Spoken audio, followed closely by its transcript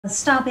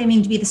Stop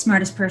aiming to be the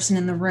smartest person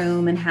in the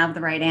room and have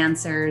the right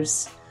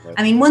answers. Right.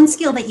 I mean, one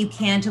skill that you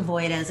can't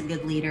avoid as a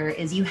good leader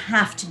is you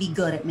have to be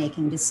good at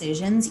making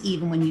decisions,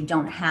 even when you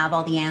don't have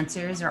all the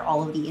answers or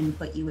all of the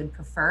input you would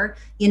prefer.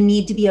 You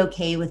need to be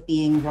okay with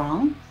being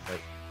wrong, Right.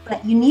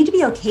 but you need to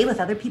be okay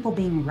with other people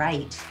being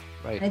right.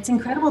 Right. And it's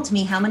incredible to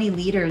me how many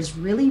leaders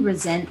really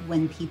resent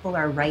when people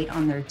are right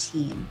on their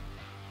team.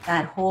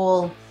 That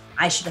whole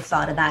I should have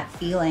thought of that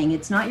feeling.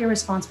 It's not your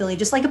responsibility.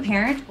 Just like a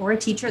parent or a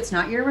teacher, it's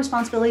not your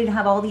responsibility to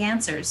have all the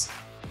answers.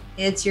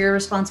 It's your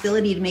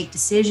responsibility to make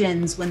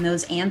decisions when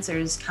those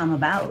answers come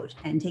about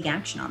and take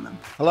action on them.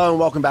 Hello and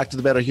welcome back to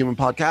the Better Human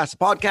podcast, a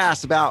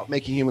podcast about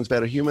making humans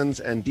better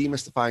humans and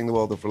demystifying the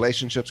world of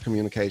relationships,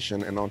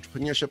 communication, and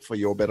entrepreneurship for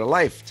your better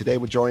life. Today,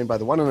 we're joined by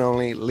the one and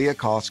only Leah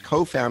Coss,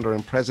 co-founder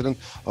and president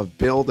of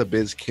Build a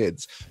Biz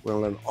Kids.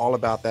 We'll learn all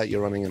about that.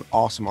 You're running an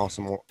awesome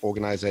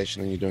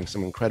organization and you're doing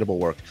some incredible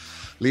work.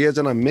 Leah's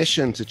on a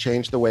mission to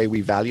change the way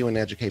we value and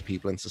educate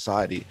people in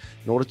society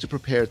in order to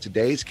prepare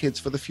today's kids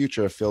for the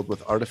future filled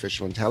with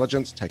artificial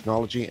intelligence,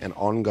 technology, and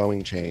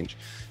ongoing change.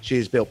 She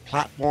has built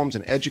platforms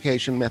and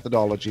education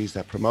methodologies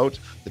that promote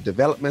the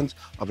development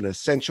of an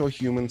essential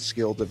human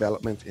skill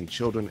development in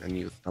children and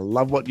youth. I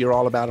love what you're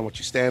all about and what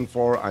you stand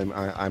for.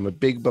 I'm a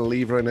big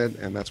believer in it,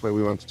 and that's where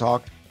we want to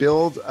talk.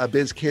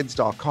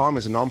 BuildABizKids.com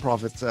is a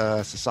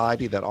nonprofit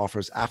society that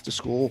offers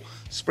after-school,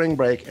 spring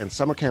break, and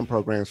summer camp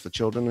programs for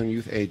children and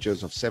youth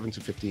ages of 7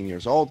 to 15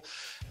 years old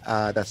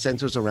that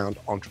centers around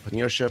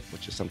entrepreneurship,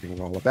 which is something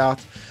we're all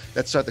about.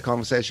 Let's start the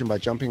conversation by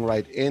jumping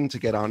right in to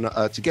get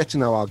to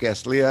know our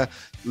guest, Leah,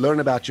 learn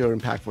about your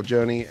impactful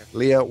journey.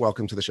 Leah,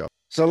 welcome to the show.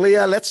 So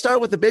Leah, let's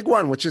start with the big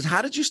one, which is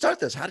how did you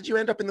start this? How did you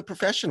end up in the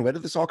profession? Where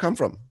did this all come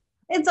from?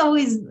 It's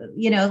always,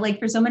 like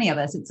for so many of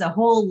us, it's a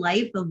whole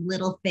life of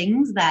little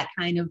things that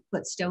kind of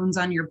put stones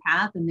on your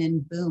path and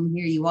then boom,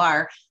 here you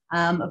are.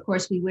 Of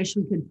course, we wish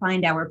we could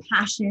find our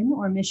passion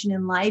or mission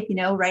in life,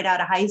 right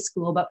out of high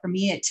school. But for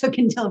me, it took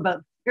until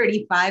about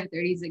 35,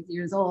 36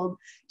 years old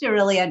to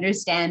really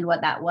understand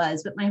what that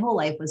was. But my whole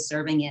life was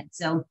serving it.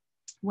 So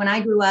when I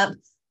grew up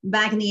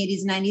back in the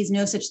 80s, 90s,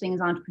 no such thing as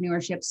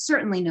entrepreneurship,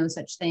 certainly no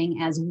such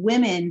thing as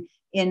women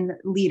in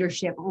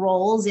leadership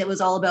roles. It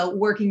was all about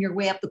working your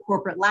way up the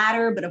corporate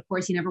ladder. But of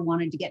course, you never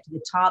wanted to get to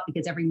the top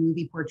because every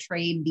movie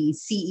portrayed the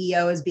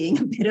CEO as being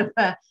a bit of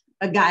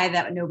a guy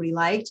that nobody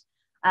liked.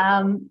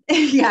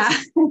 Yeah.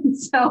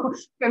 So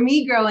for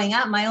me growing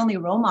up, my only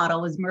role model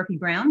was Murphy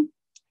Brown,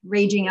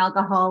 raging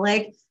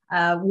alcoholic,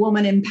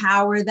 woman in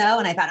power though.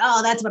 And I thought,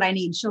 oh, that's what I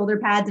need, shoulder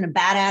pads and a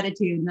bad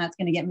attitude. And that's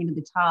going to get me to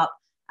the top.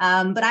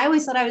 But I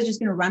always thought I was just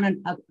going to run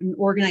an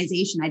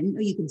organization. I didn't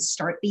know you could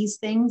start these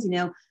things,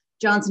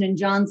 Johnson and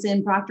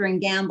Johnson, Procter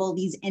and Gamble,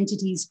 these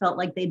entities felt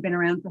like they'd been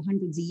around for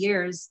hundreds of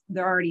years.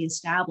 They're already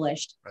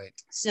established. Right.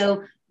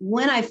 So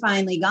when I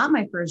finally got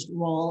my first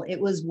role, it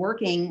was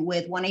working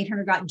with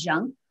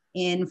 1-800-GOT-JUNK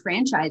in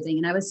franchising.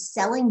 And I was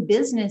selling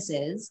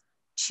businesses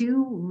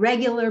to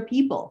regular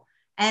people.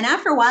 And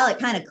after a while, it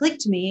kind of clicked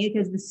to me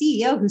because the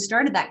CEO who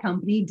started that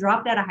company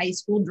dropped out of high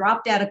school,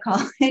 dropped out of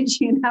college,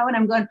 and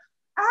I'm going,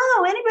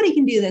 oh, anybody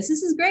can do this.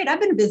 This is great. I've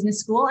been to business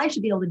school. I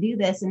should be able to do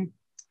this. And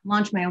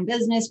launch my own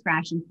business,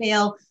 crash and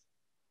fail,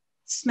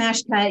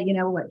 smash cut,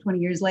 20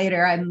 years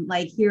later, I'm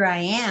like, here I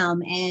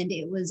am. And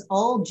it was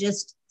all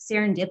just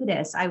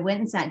serendipitous. I went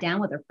and sat down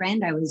with a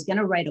friend. I was going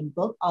to write a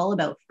book all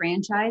about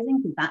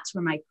franchising because that's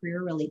where my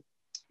career really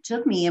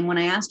took me. And when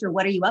I asked her,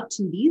 what are you up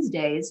to these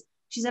days?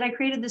 She said, I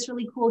created this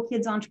really cool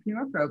kids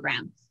entrepreneur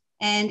program.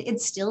 And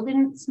it still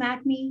didn't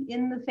smack me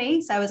in the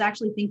face. I was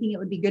actually thinking it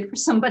would be good for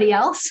somebody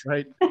else.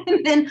 Right.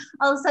 And then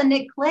all of a sudden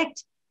it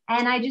clicked.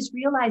 And I just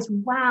realized,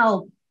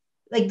 wow,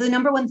 like the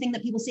number one thing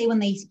that people say when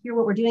they hear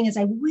what we're doing is,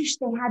 I wish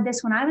they had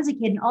this when I was a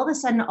kid. And all of a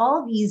sudden,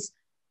 all these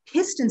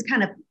pistons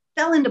kind of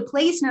fell into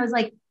place. And I was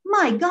like,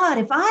 my God,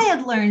 if I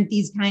had learned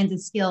these kinds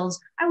of skills,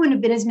 I wouldn't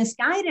have been as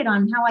misguided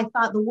on how I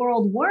thought the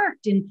world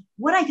worked and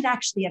what I could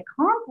actually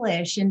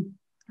accomplish. And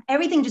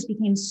everything just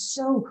became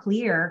so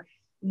clear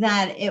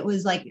that it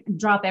was like,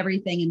 drop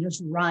everything and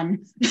just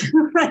run,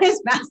 run as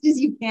fast as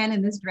you can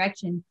in this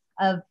direction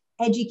of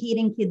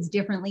educating kids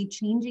differently,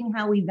 changing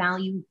how we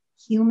value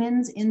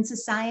humans in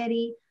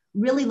society,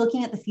 really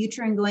looking at the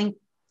future and going,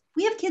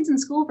 we have kids in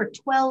school for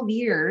 12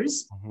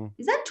 years. Mm-hmm.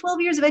 Is that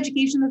 12 years of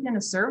education that's going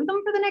to serve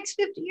them for the next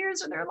 50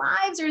 years of their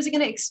lives? Or is it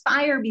going to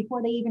expire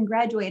before they even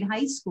graduate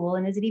high school?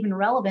 And is it even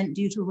relevant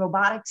due to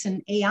robotics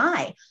and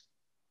AI?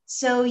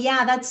 So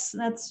yeah, that's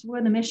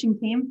where the mission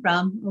came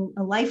from,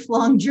 a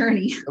lifelong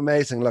journey.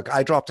 Amazing. Look,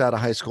 I dropped out of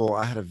high school.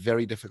 I had a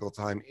very difficult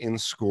time in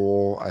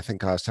school. I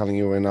think I was telling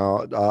you in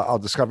our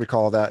discovery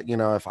call that,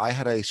 if I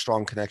had a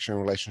strong connection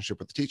and relationship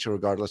with the teacher,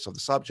 regardless of the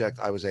subject,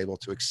 I was able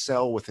to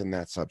excel within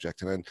that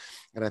subject. And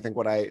I think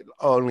what I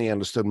only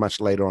understood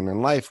much later on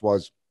in life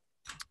was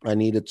I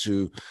needed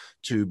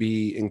to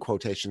be, in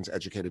quotations,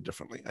 educated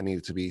differently. I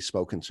needed to be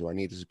spoken to. I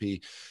needed to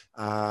be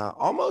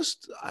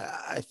almost,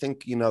 I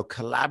think,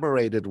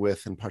 collaborated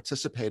with and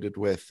participated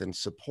with and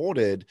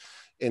supported,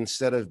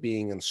 instead of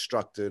being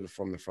instructed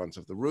from the front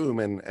of the room.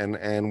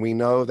 And we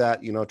know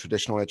that,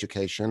 traditional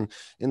education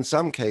in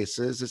some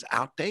cases is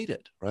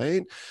outdated,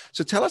 right?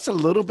 So tell us a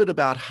little bit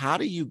about, how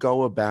do you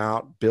go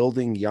about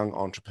building young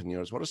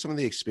entrepreneurs? What are some of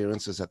the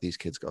experiences that these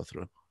kids go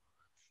through?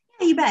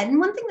 Yeah, you bet. And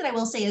one thing that I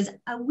will say is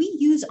we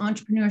use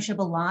entrepreneurship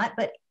a lot,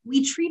 but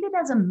we treat it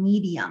as a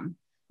medium,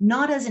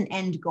 not as an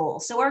end goal.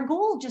 So our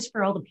goal, just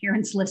for all the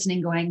parents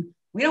listening going,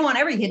 we don't want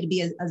every kid to be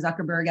a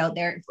Zuckerberg out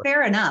there.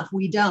 Fair enough.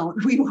 We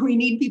don't. We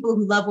need people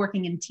who love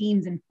working in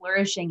teams and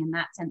flourishing in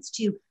that sense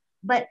too.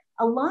 But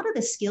a lot of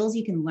the skills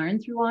you can learn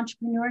through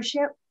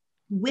entrepreneurship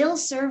will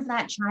serve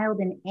that child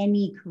in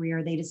any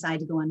career they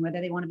decide to go in,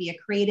 whether they want to be a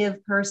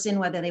creative person,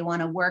 whether they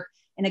want to work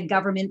in a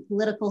government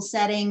political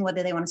setting,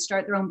 whether they want to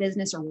start their own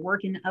business or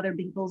work in other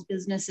people's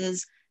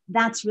businesses.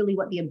 That's really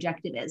what the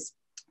objective is.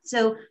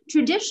 So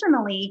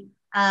traditionally,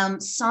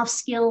 soft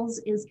skills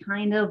is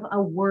kind of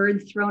a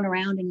word thrown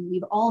around, and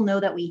we all know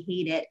that we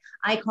hate it.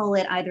 I call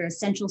it either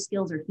essential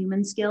skills or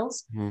human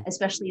skills,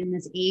 especially in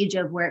this age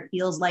of where it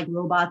feels like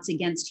robots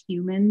against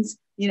humans,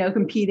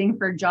 competing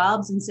for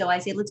jobs. And so I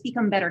say, let's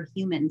become better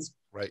humans.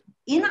 Right.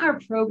 In our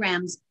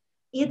programs,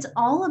 it's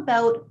all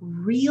about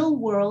real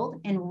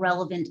world and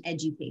relevant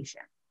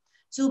education.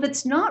 So if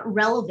it's not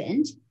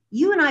relevant,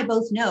 you and I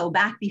both know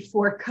back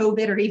before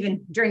COVID or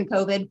even during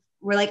COVID,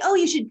 we're like, oh,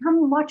 you should come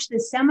and watch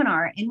this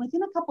seminar. And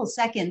within a couple of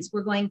seconds,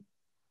 we're going,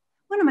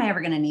 when am I ever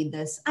going to need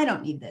this? I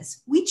don't need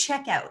this. We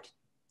check out.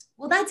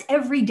 Well, that's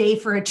every day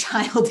for a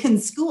child in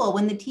school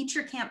when the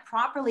teacher can't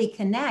properly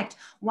connect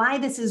why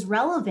this is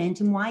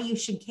relevant and why you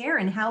should care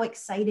and how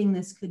exciting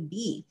this could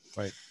be.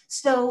 Right.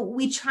 So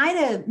we try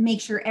to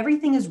make sure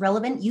everything is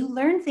relevant. You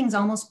learn things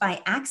almost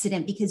by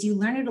accident because you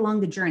learn it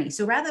along the journey.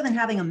 So rather than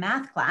having a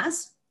math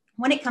class,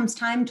 when it comes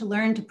time to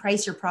learn to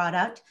price your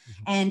product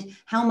and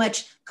how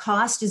much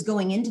cost is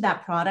going into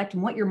that product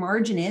and what your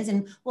margin is,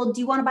 and well, do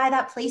you want to buy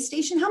that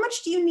PlayStation? How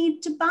much do you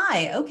need to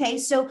buy? Okay,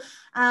 so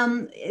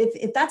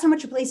if that's how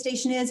much your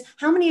PlayStation is,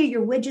 how many of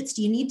your widgets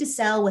do you need to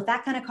sell with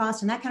that kind of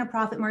cost and that kind of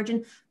profit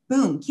margin?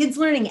 Boom, kids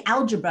learning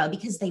algebra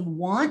because they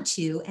want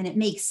to, and it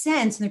makes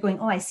sense. And they're going,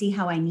 oh, I see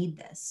how I need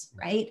this,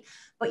 right?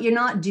 But you're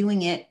not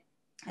doing it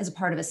as a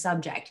part of a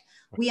subject.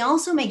 We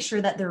also make sure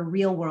that they're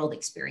real world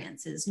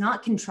experiences,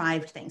 not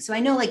contrived things. So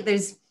I know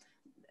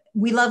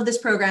we love this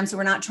program, so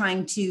we're not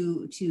trying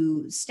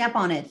to step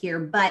on it here,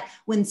 but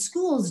when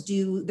schools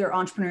do their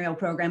entrepreneurial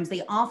programs,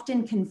 they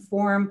often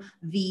conform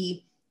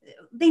they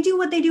do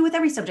what they do with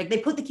every subject. They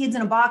put the kids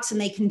in a box and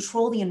they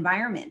control the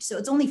environment. So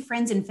it's only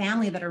friends and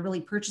family that are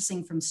really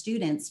purchasing from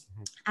students.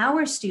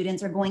 Our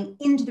students are going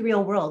into the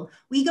real world.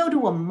 We go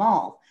to a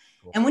mall.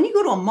 And when you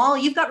go to a mall,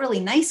 you've got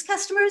really nice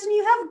customers and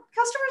you have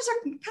customers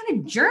are kind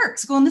of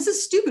jerks going, this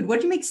is stupid.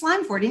 What'd you make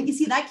slime for? Didn't you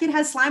see that kid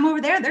has slime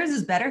over there? Theirs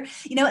is better.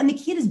 And the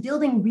kid is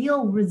building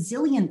real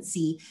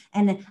resiliency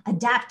and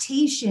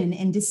adaptation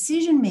and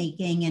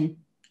decision-making and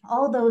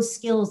all those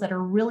skills that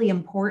are really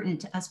important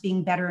to us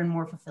being better and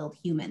more fulfilled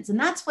humans. And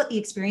that's what the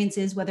experience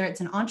is, whether it's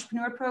an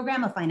entrepreneur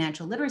program, a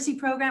financial literacy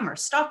program, or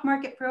stock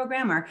market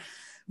program, or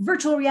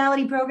virtual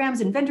reality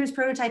programs, inventors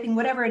prototyping,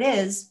 whatever it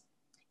is.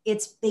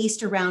 It's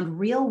based around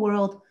real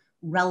world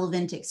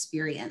relevant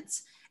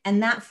experience.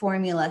 And that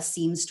formula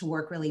seems to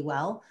work really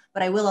well.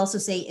 But I will also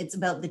say it's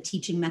about the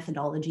teaching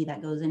methodology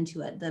that goes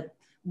into it.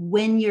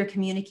 When you're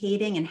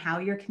communicating and how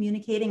you're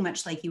communicating,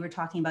 much like you were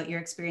talking about your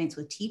experience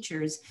with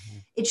teachers,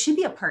 it should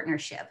be a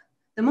partnership.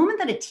 The moment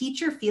that a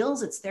teacher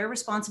feels it's their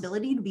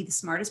responsibility to be the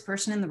smartest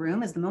person in the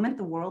room is the moment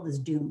the world is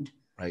doomed,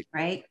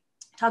 right?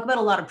 Talk about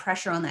a lot of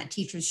pressure on that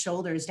teacher's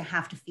shoulders to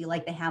have to feel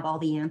like they have all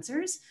the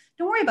answers.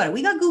 Don't worry about it.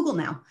 We got Google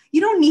now.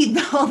 You don't need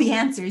all the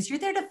answers. You're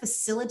there to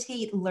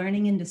facilitate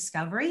learning and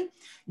discovery,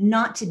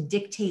 not to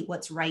dictate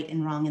what's right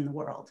and wrong in the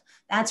world.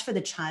 That's for the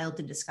child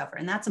to discover.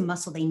 And that's a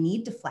muscle they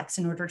need to flex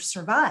in order to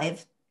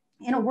survive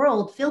in a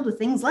world filled with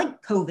things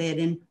like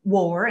COVID and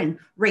war and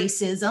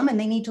racism. And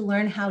they need to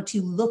learn how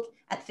to look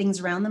at things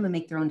around them and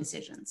make their own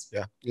decisions.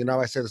 Yeah.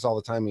 I say this all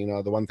the time,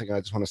 the one thing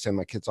I just want to send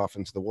my kids off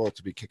into the world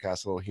to be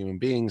kick-ass little human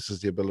beings is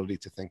the ability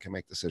to think and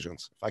make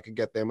decisions. If I could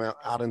get them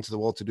out into the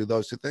world to do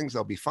those two things,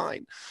 they'll be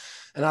fine.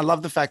 And I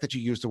love the fact that you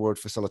use the word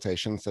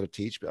facilitation instead of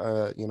teach,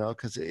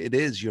 because it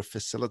is, you're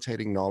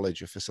facilitating knowledge,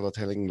 you're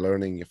facilitating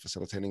learning, you're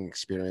facilitating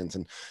experience.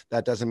 And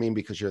that doesn't mean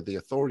because you're the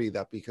authority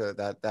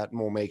that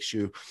more makes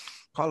you,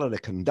 call it a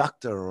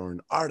conductor or an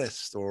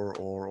artist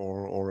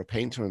or a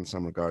painter in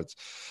some regards.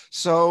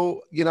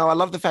 So, I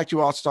love the fact you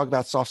also talk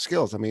about soft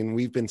skills. I mean,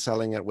 we've been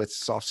selling it with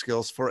soft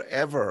skills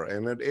forever.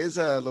 And it is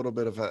a little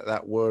bit of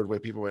that word where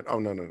people went, oh,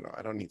 no,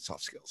 I don't need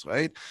soft skills,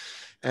 right?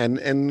 And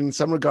in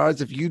some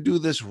regards, if you do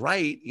this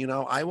right,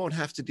 I won't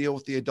have to deal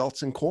with the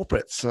adults in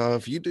corporate. So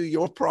if you do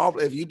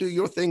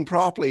your thing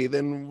properly,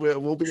 then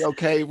we'll be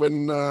okay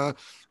when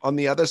on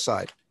the other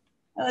side.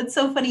 Oh, it's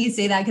so funny you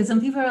say that because some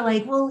people are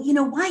like, well,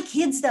 why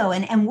kids though?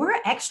 And we're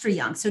extra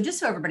young. So just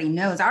so everybody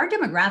knows, our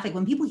demographic,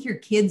 when people hear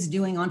kids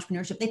doing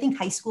entrepreneurship, they think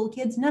high school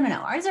kids. No, no,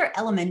 no. Ours are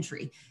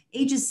elementary,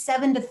 ages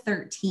 7 to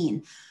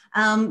 13.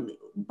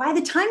 By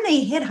the time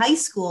they hit high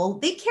school,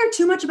 they care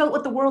too much about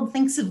what the world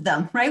thinks of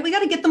them, right? We got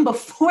to get them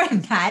before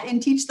that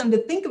and teach them to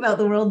think about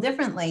the world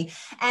differently.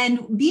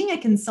 And being a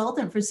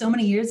consultant for so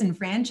many years in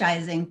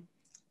franchising,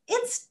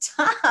 it's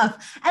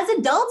tough. As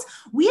adults,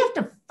 we have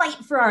to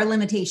fight for our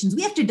limitations.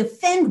 We have to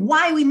defend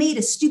why we made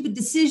a stupid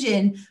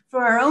decision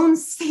for our own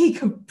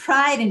sake of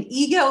pride and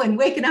ego and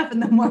waking up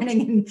in the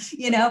morning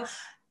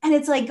and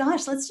it's like,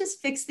 gosh, let's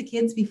just fix the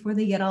kids before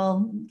they get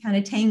all kind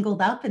of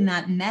tangled up in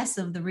that mess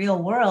of the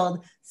real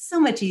world. So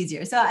much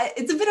easier. So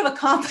it's a bit of a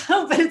cop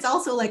out, but it's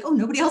also like, oh,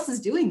 nobody else is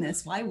doing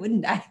this. Why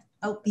wouldn't I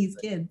help these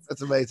kids?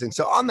 That's amazing.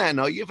 So on that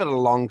note, you've had a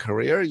long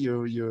career.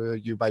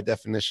 You by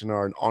definition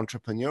are an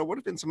entrepreneur. What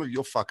have been some of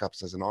your fuck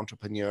ups as an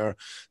entrepreneur?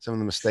 Some of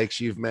the mistakes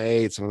you've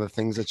made, some of the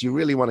things that you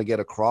really want to get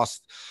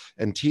across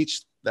and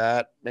teach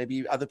that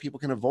maybe other people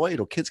can avoid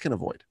or kids can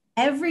avoid?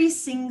 Every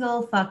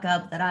single fuck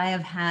up that I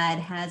have had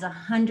has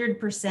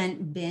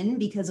 100% been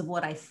because of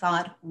what I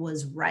thought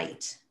was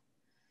right.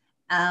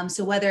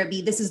 So whether it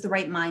be, this is the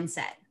right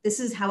mindset, this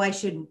is how I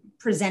should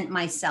present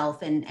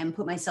myself and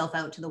put myself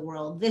out to the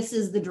world, this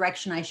is the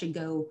direction I should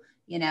go,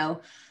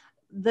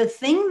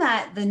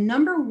 the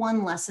number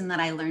one lesson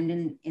that I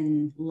learned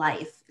in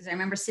life is I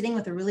remember sitting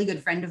with a really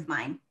good friend of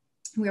mine.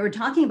 We were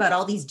talking about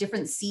all these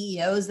different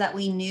CEOs that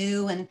we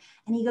knew. And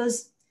he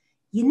goes,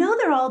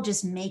 they're all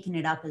just making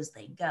it up as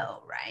they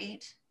go, right?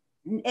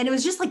 And it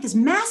was just like this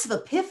massive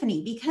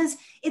epiphany because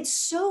it's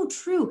so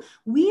true.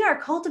 We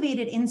are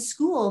cultivated in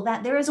school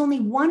that there is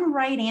only one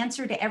right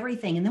answer to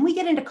everything. And then we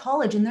get into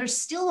college and there's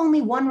still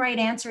only one right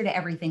answer to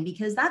everything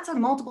because that's a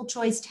multiple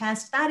choice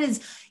test. That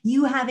is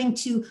you having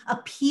to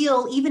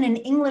appeal, even in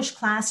English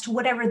class, to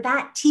whatever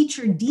that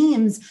teacher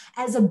deems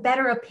as a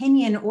better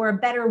opinion or a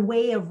better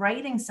way of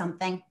writing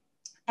something.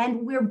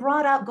 And we're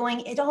brought up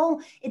going, it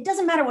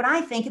doesn't matter what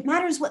I think. It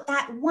matters what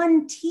that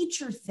one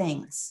teacher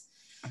thinks.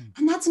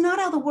 And that's not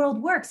how the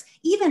world works.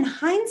 Even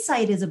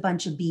hindsight is a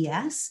bunch of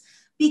BS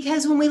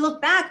because when we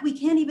look back, we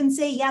can't even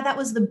say, yeah, that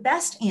was the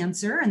best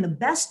answer and the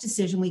best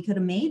decision we could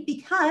have made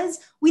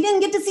because we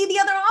didn't get to see the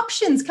other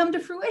options come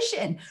to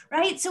fruition,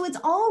 right? So it's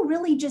all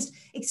really just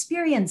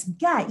experience,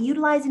 gut,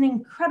 utilizing an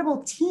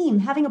incredible team,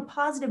 having a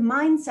positive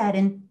mindset.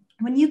 And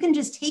when you can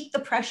just take the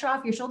pressure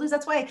off your shoulders,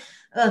 that's why,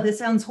 this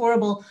sounds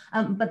horrible,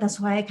 but that's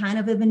why I kind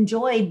of have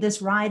enjoyed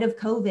this ride of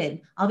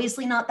COVID.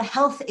 Obviously not the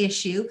health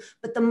issue,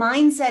 but the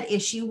mindset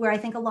issue where I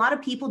think a lot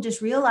of people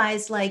just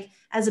realize, like,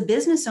 as a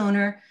business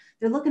owner,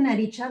 they're looking at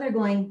each other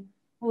going,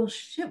 well,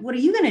 shit, what are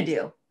you going to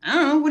do? I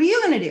don't know. What are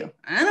you going to do?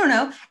 I don't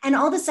know. And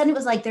all of a sudden it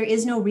was like, there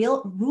is no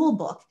real rule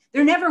book.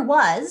 There never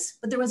was,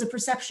 but there was a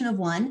perception of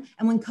one.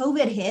 And when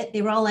COVID hit,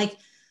 they were all like,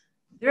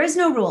 there is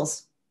no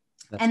rules.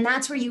 And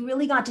that's where you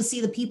really got to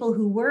see the people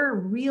who were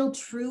real,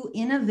 true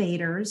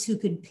innovators who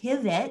could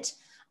pivot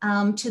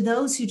to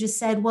those who just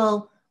said,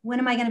 well, when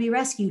am I going to be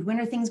rescued? When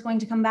are things going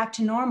to come back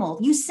to normal?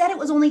 You said it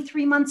was only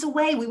 3 months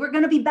away. We were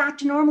going to be back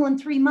to normal in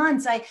 3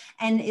 months.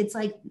 And it's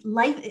like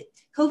life,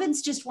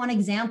 COVID's just one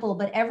example,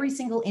 but every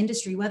single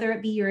industry, whether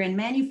it be you're in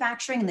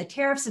manufacturing and the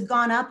tariffs have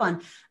gone up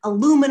on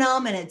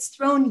aluminum and it's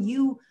thrown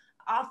you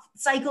off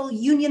cycle,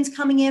 unions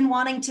coming in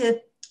wanting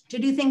to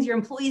do things, your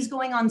employees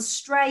going on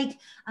strike.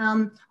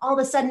 All of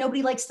a sudden,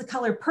 nobody likes the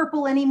color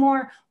purple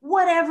anymore.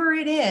 Whatever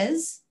it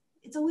is,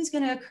 it's always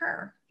going to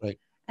occur. Right.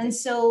 And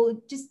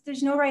so just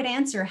there's no right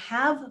answer.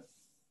 Have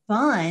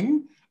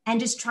fun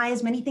and just try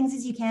as many things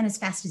as you can, as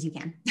fast as you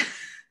can.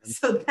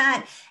 So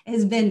that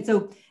has been, so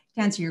to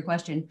answer your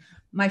question,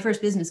 my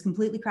first business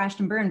completely crashed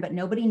and burned, but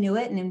nobody knew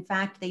it. And in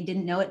fact, they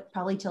didn't know it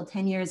probably till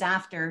 10 years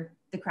after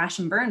the crash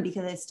and burn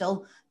because I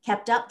still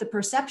kept up the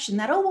perception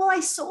that, oh, well, I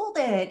sold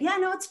it. Yeah,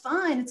 no, it's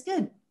fine. It's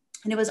good.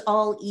 And it was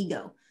all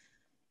ego.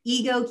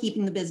 Ego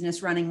keeping the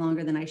business running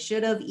longer than I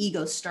should have.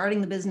 Ego starting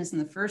the business in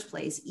the first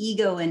place.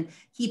 Ego in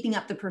keeping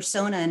up the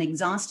persona and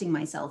exhausting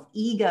myself.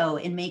 Ego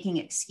in making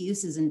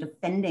excuses and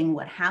defending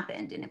what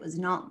happened. And it was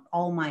not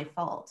all my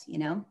fault,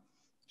 Do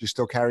you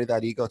still carry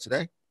that ego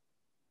today?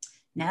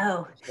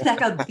 No, that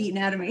got beaten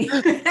out of me.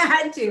 It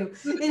had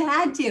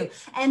to.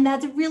 And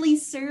that's really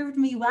served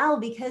me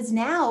well because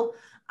now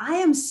I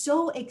am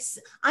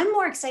I'm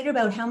more excited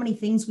about how many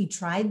things we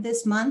tried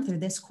this month or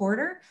this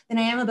quarter than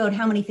I am about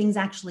how many things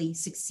actually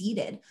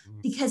succeeded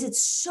because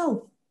it's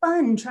so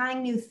fun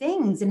trying new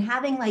things and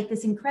having like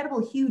this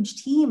incredible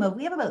huge team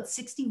we have about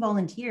 60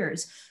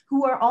 volunteers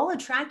who are all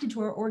attracted to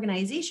our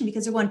organization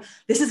because they're going,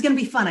 this is going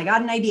to be fun. I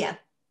got an idea.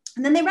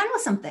 And then they run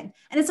with something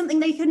and it's something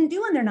they couldn't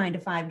do in their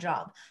 9-to-5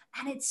 job.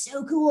 And it's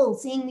so cool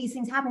seeing these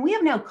things happen. We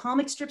have now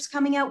comic strips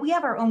coming out. We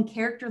have our own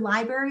character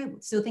library.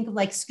 So think of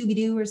like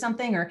Scooby-Doo or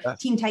something, or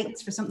Teen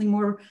Titans for something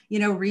more,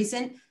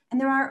 recent.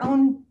 And there are our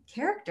own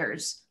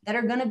characters that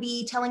are going to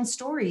be telling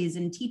stories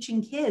and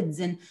teaching kids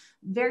and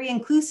very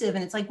inclusive.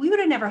 And it's like, we would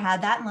have never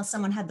had that unless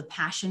someone had the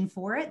passion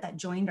for it that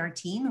joined our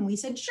team. And we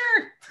said,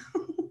 sure.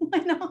 Why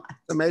not?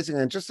 Amazing.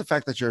 And just the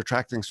fact that you're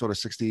attracting sort of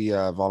 60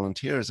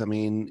 volunteers. I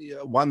mean,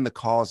 one, the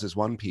cause is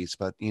one piece,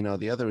 but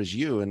the other is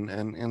you.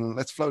 And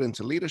let's float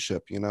into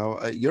leadership.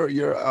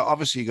 You're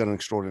obviously got an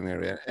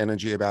extraordinary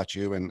energy about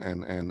you,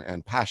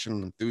 and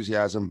passion,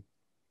 enthusiasm.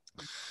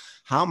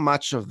 How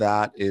much of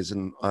that is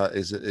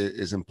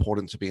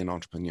important to be an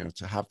entrepreneur,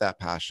 to have that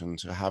passion,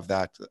 to have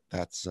that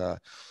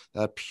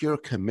pure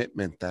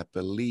commitment, that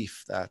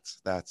belief,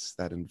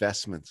 that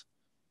investment?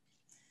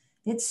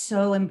 It's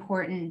so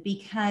important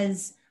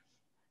because,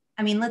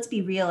 I mean, let's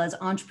be real, as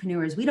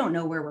entrepreneurs, we don't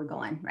know where we're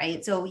going,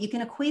 right? So you can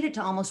equate it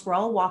to almost, we're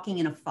all walking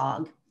in a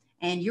fog,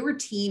 and your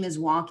team is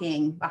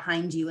walking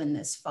behind you in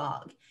this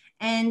fog.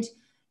 And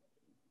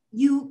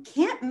you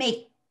can't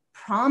make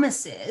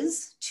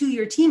promises to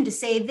your team to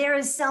say, there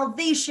is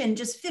salvation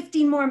just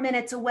 15 more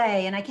minutes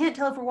away. And I can't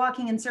tell if we're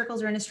walking in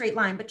circles or in a straight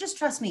line, but just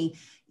trust me,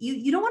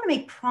 you don't want to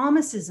make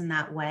promises in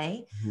that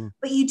way,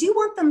 but you do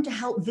want them to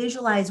help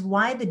visualize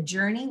why the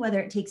journey, whether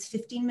it takes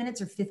 15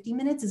 minutes or 50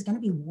 minutes, is going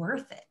to be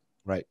worth it.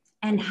 Right.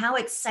 And how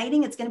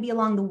exciting it's going to be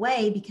along the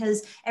way,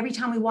 because every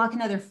time we walk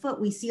another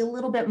foot, we see a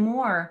little bit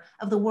more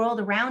of the world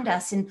around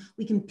us, and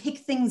we can pick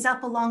things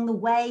up along the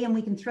way, and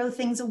we can throw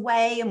things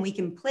away, and we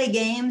can play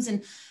games,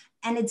 and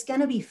it's going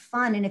to be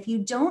fun. And if you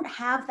don't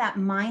have that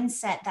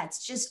mindset,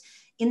 that's just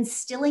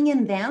instilling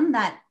in them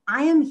that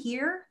I am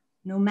here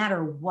no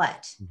matter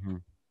what.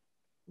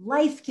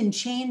 Life can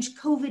change,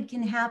 COVID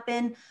can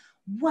happen,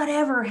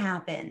 whatever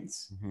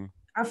happens.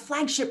 Our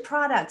flagship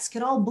products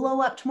could all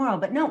blow up tomorrow,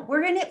 but no,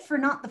 we're in it for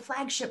not the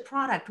flagship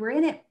product. We're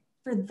in it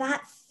for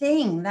that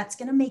thing that's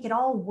going to make it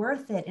all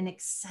worth it and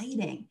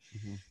exciting.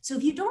 So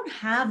if you don't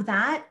have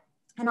that,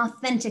 and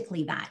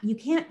authentically that, you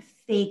can't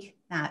fake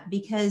that,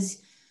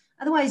 because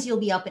otherwise you'll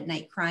be up at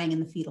night crying in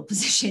the fetal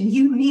position.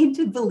 You need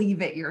to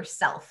believe it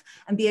yourself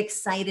and be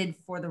excited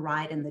for the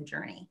ride and the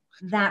journey.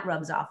 That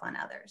rubs off on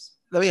others.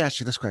 Let me ask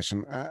you this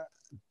question.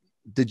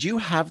 Did you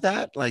have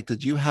that? Like,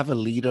 did you have a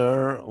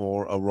leader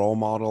or a role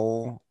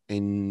model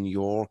in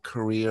your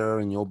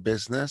career, in your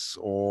business,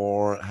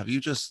 or have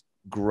you just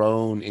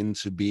grown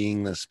into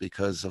being this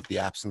because of the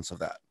absence of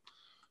that?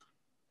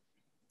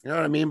 You know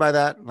what I mean by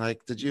that?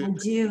 Like, did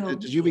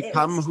you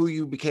become who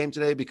you became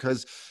today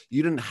because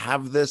you didn't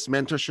have this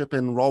mentorship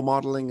and role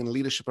modeling and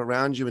leadership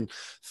around you, and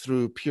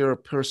through pure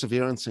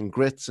perseverance and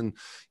grits and,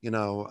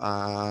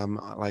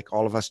 like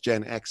all of us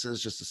Gen Xers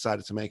just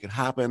decided to make it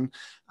happen?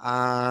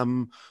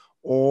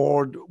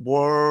 Or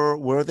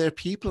were there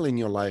people in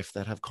your life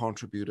that have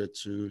contributed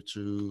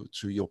to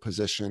your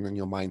position and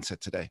your mindset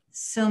today?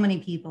 So many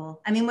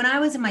people. I mean, when I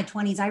was in my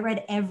 20s, I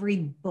read every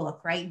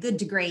book, right? Good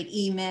to Great,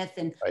 E-Myth,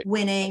 and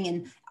Winning,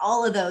 and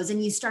all of those.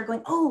 And you start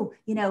going, oh,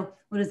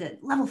 what is it?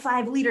 Level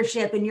 5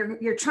 leadership. And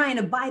you're trying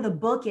to buy the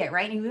book it,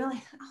 right? And you're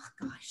like, oh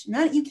gosh,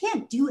 no, you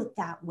can't do it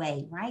that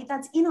way, right?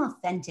 That's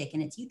inauthentic.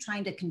 And it's you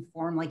trying to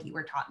conform like you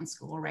were taught in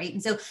school, right?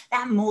 And so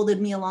that molded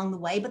me along the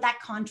way, but that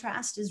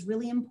contrast is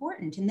really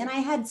important. And then I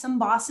had some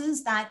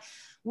bosses that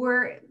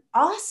were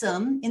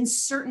awesome in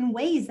certain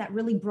ways that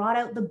really brought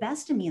out the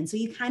best in me. And so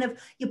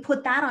you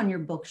put that on your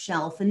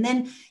bookshelf, and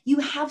then you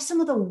have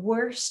some of the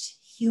worst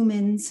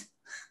humans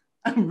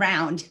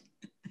around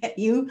that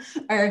you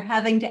are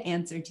having to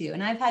answer to.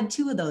 And I've had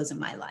 2 of those in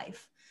my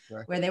life,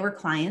 where they were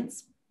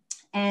clients.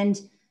 And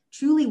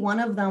truly one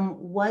of them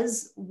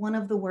was one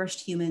of the worst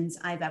humans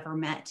I've ever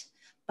met,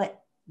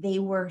 but they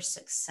were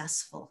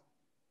successful.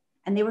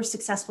 And they were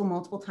successful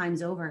multiple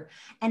times over.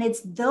 And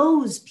it's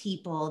those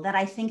people that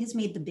I think has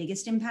made the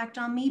biggest impact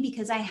on me,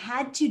 because I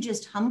had to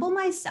just humble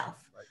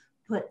myself,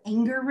 put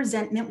anger,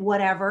 resentment,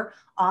 whatever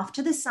off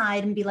to the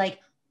side, and be like,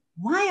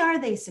 why are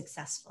they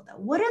successful though?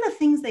 What are the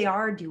things they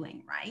are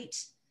doing right?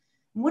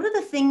 What are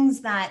the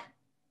things that,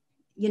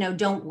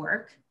 don't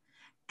work?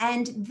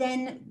 And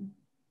then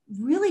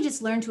really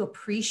just learn to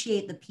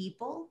appreciate the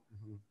people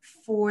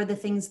for the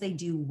things they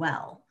do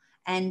well.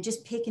 And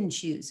just pick and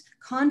choose.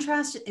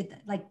 Contrast,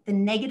 like the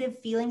negative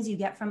feelings you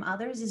get from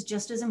others is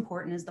just as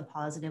important as the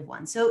positive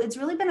ones. So it's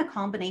really been a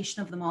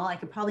combination of them all. I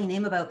could probably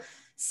name about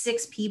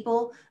 6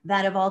 people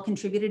that have all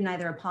contributed in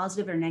either a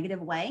positive or negative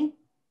way.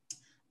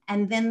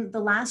 And then the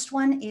last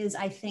one is,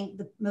 I think,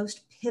 the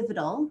most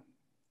pivotal,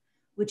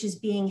 which is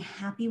being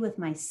happy with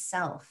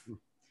myself.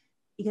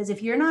 Because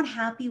if you're not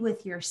happy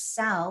with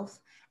yourself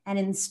and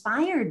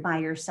inspired by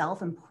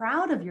yourself and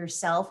proud of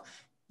yourself,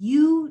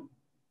 you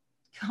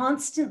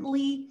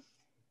constantly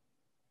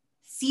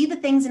see the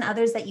things in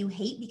others that you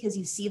hate because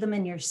you see them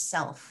in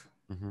yourself.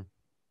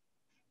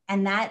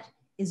 And that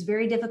is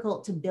very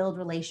difficult to build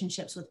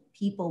relationships with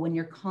people when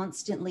you're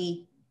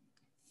constantly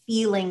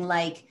feeling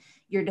like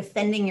you're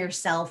defending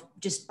yourself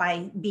just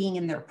by being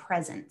in their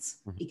presence,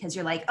 because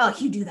you're like, oh,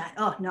 you do that.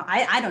 Oh, no,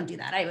 I don't do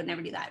that. I would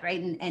never do that.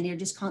 Right. And you're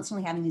just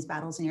constantly having these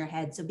battles in your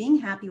head. So being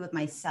happy with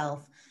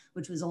myself,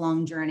 which was a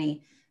long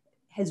journey,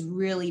 has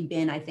really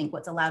been, I think,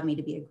 what's allowed me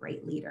to be a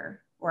great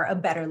leader. Or a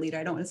better leader.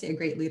 I don't want to say a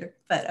great leader,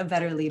 but a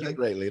better leader. A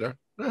great leader.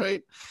 All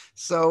right.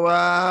 So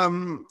I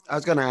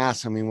was going to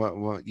ask, I mean,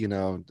 what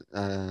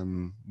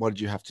did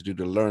you have to do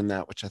to learn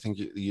that, which I think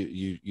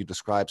you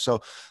described.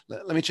 So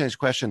let me change the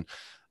question.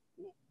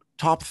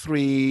 top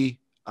three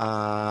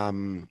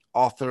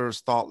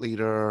authors, thought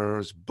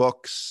leaders,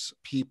 books,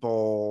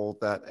 people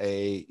that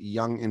a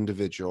young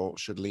individual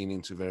should lean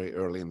into very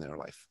early in their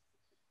life.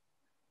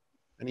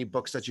 Any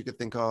books that you could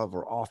think of,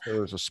 or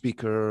authors or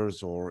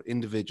speakers or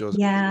individuals?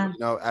 Yeah. You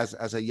know,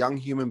 as a young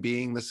human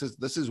being, this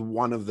is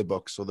one of the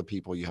books or the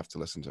people you have to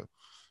listen to.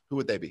 Who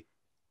would they be?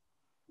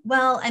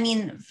 Well, I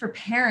mean, for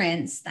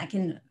parents, that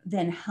can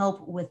then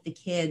help with the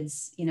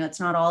kids. You know,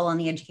 it's not all on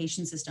the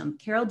education system.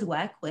 Carol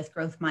Dweck with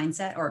Growth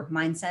Mindset, or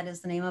Mindset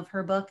is the name of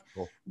her book.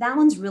 Cool. That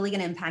one's really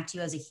going to impact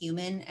you as a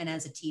human and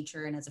as a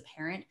teacher and as a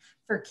parent.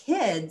 For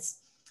kids,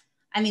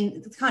 I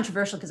mean, it's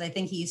controversial because I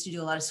think he used to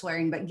do a lot of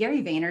swearing, but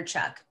Gary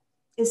Vaynerchuk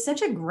is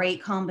such a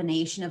great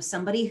combination of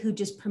somebody who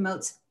just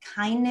promotes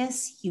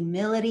kindness,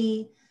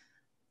 humility,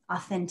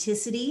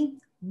 authenticity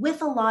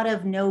with a lot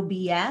of no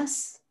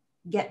BS.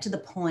 Get to the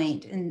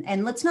point,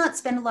 and let's not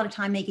spend a lot of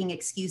time making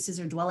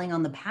excuses or dwelling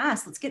on the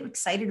past. Let's get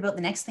excited about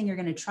the next thing you're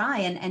going to try,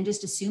 and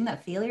just assume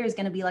that failure is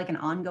going to be like an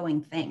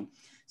ongoing thing.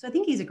 So I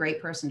think he's a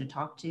great person to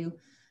talk to.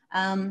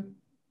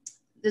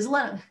 There's a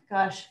lot of,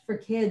 gosh, for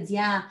kids.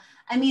 Yeah.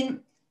 I mean,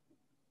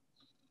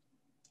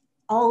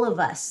 all of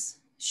us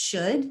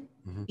should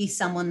be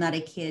someone that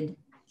a kid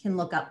can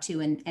look up to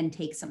and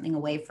take something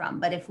away from.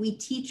 But if we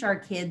teach our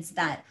kids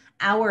that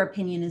our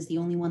opinion is the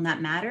only one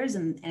that matters,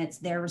 and it's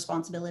their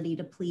responsibility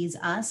to please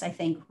us, I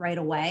think right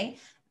away,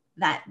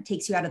 that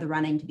takes you out of the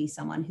running to be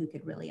someone who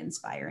could really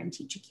inspire and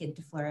teach a kid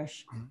to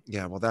flourish.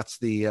 Yeah, well, that's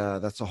the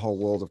whole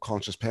world of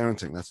conscious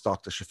parenting. That's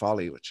Dr.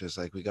 Shefali, which is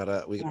like, we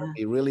gotta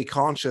be really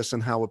conscious in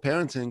how we're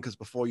parenting, because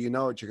before you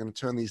know it, you're going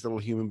to turn these little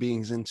human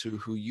beings into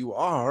who you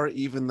are,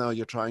 even though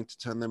you're trying to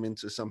turn them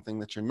into something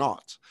that you're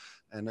not.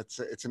 And it's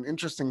an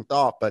interesting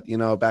thought, but you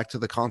know, back to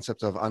the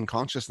concept of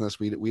unconsciousness,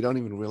 we don't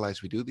even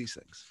realize we do these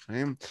things.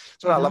 Right?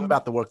 So what I love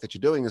about the work that you're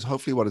doing is,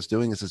 hopefully what it's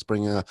doing is it's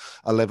bringing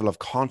a level of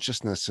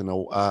consciousness and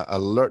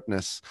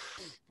alertness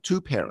to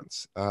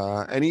parents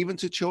and even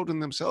to children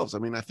themselves. I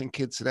mean, I think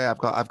kids today, I've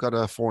got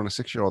a 4 and a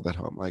 6-year-old at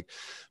home. Like,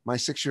 my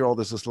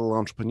 6-year-old is this little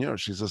entrepreneur.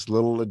 She's this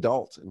little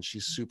adult, and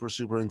she's super,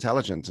 super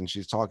intelligent. And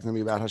she's talking to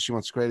me about how she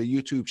wants to create a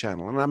YouTube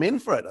channel, and I'm in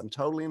for it. I'm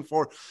totally in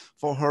for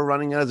her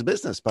running it as a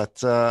business. But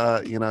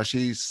you know,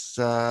 she's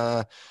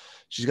got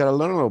to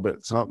learn a little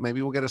bit. So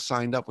maybe we'll get her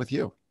signed up with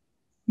you.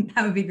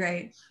 That would be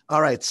great.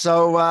 All right.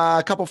 So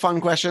a couple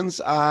fun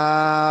questions.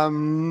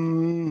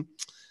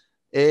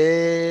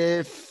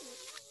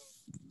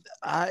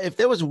 If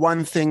there was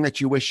one thing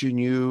that you wish you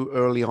knew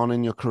early on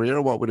in your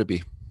career, what would it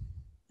be?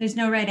 There's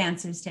no right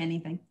answers to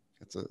anything.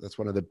 That's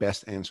one of the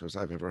best answers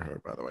I've ever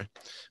heard, by the way.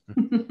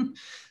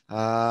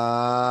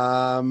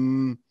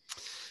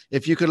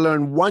 If you could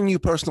learn one new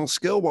personal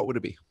skill, what would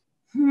it be?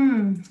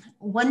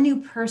 One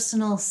new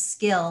personal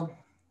skill.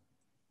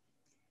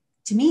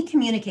 To me,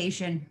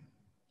 communication.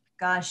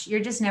 Gosh, you're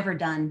just never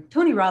done.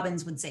 Tony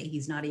Robbins would say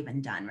he's not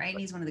even done, right?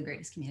 He's one of the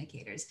greatest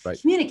communicators. Right.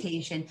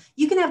 Communication.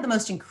 You can have the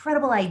most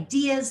incredible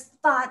ideas,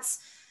 thoughts,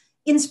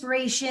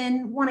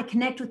 inspiration, want to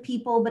connect with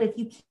people, but if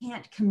you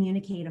can't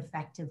communicate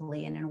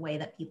effectively and in a way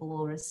that people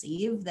will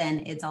receive,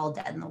 then it's all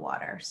dead in the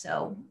water.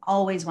 So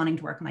always wanting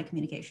to work on my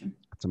communication.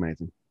 That's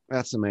amazing.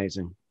 That's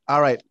amazing.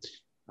 All right.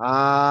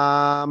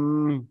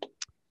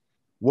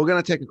 We're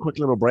going to take a quick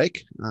little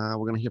break. We're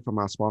going to hear from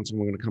our sponsor,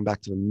 and we're going to come back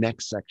to the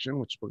next section,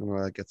 which we're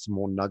going to get some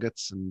more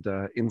nuggets and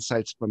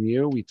insights from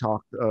you. We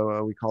call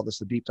this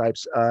the deep dive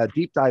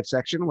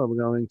section, where we're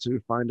going to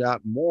find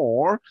out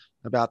more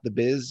about the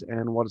biz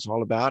and what it's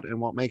all about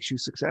and what makes you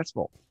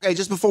successful. Okay,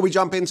 just before we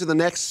jump into the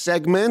next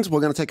segment,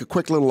 we're going to take a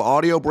quick little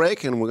audio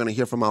break, and we're going to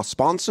hear from our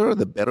sponsor,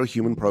 the Better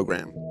Human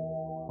program.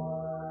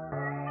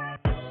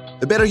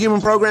 The Better Human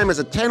program is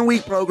a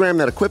 10-week program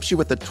that equips you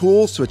with the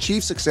tools to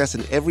achieve success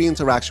in every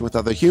interaction with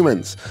other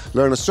humans.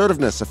 Learn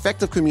assertiveness,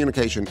 effective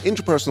communication,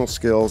 interpersonal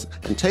skills,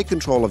 and take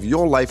control of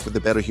your life with the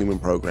Better Human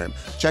program.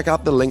 Check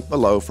out the link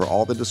below for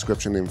all the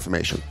description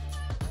information.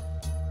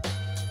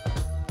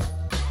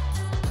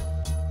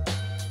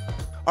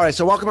 All right,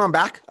 so welcome on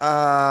back.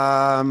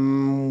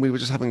 We were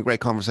just having a great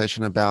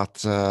conversation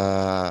about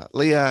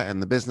Leah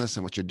and the business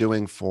and what you're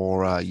doing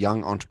for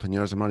young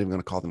entrepreneurs. I'm not even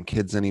going to call them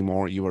kids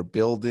anymore. You are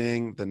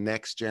building the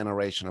next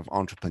generation of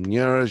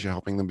entrepreneurs. You're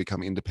helping them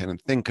become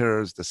independent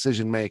thinkers,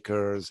 decision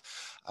makers,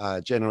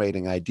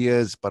 generating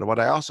ideas. But what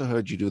I also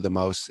heard you do the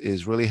most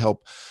is really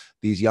help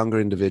these younger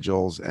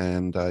individuals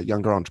and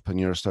younger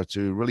entrepreneurs start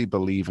to really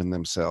believe in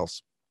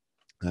themselves.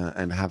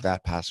 And have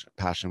that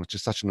passion, which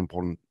is such an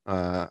important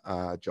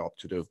job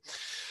to do.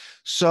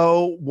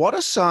 So what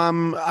are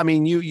some, I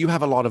mean, you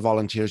have a lot of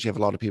volunteers, you have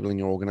a lot of people in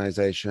your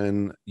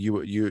organization,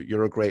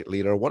 you're a great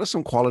leader. What are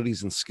some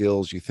qualities and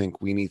skills you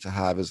think we need to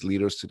have as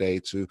leaders today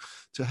to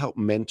help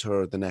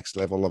mentor the next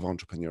level of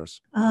entrepreneurs?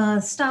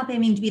 Stop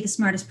aiming to be the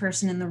smartest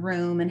person in the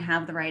room and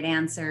have the right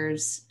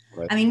answers.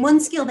 Right. I mean, one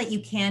skill that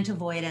you can't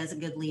avoid as a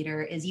good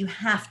leader is you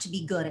have to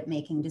be good at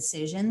making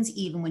decisions,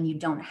 even when you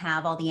don't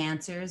have all the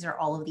answers or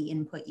all of the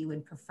input you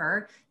would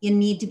prefer. You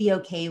need to be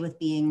okay with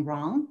being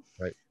wrong,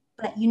 right?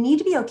 But you need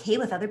to be okay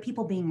with other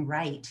people being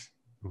right.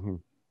 Mm-hmm.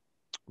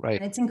 Right.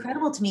 And it's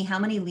incredible to me how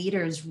many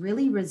leaders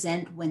really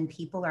resent when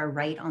people are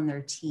right on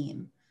their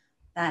team.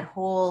 That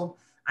whole,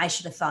 I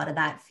should have thought of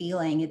that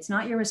feeling. It's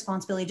not your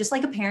responsibility, just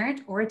like a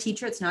parent or a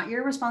teacher, it's not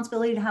your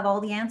responsibility to have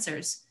all the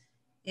answers.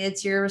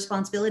 It's your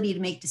responsibility to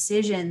make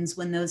decisions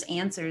when those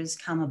answers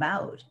come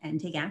about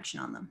and take action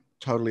on them.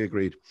 Totally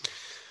agreed.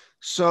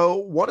 So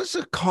what is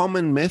a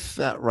common myth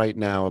that right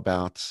now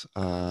about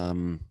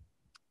some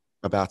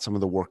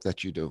of the work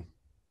that you do?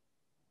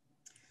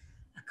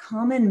 A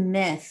common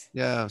myth.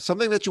 Yeah,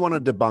 something that you want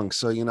to debunk.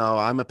 So,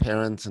 I'm a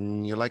parent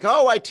and you're like,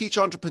 oh, I teach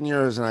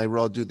entrepreneurs, and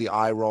I do the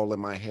eye roll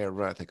in my hair.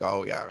 And I think,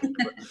 oh yeah.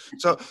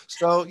 So,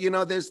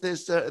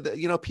 there's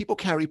people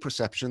carry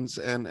perceptions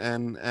and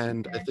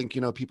I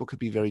think, people could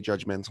be very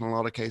judgmental in a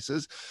lot of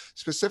cases,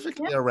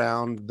 specifically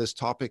around this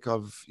topic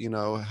of,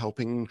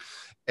 helping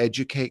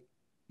educate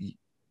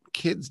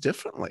kids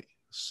differently.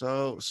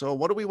 So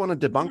what do we want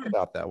to debunk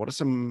about that? What are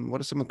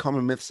some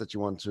common myths that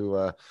you want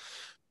to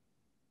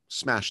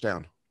smash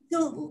down?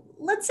 So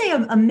let's say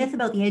a myth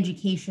about the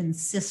education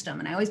system,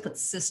 and I always put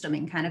system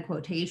in kind of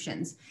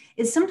quotations,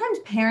 is sometimes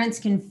parents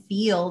can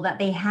feel that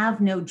they have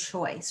no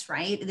choice,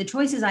 right? The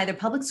choice is either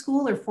public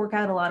school or fork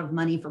out a lot of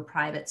money for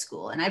private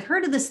school. And I've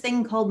heard of this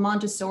thing called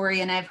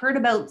Montessori, and I've heard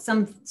about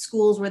some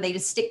schools where they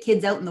just stick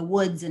kids out in the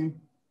woods and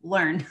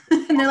learn.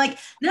 And they're like,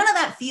 none of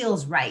that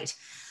feels right.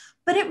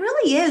 But it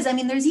really is. I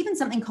mean, there's even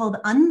something called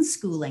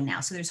unschooling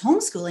now. So there's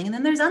homeschooling and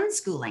then there's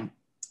unschooling.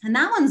 And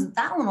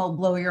that one will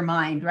blow your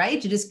mind, right?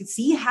 To just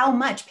see how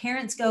much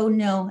parents go,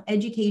 no,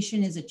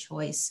 education is a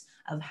choice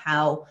of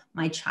how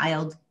my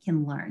child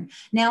can learn.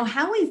 Now,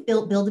 how we've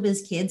built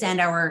Build-A-Biz Kids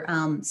and our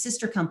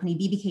sister company,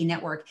 BBK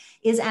Network,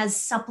 is as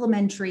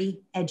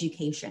supplementary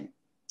education.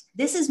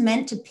 This is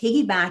meant to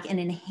piggyback and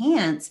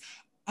enhance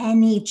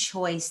any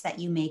choice that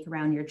you make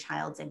around your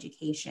child's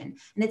education.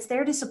 And it's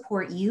there to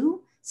support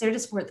you, it's there to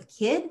support the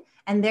kid,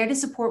 and there to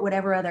support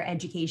whatever other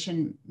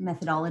education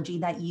methodology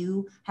that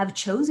you have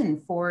chosen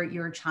for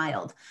your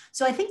child.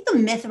 So I think the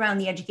myth around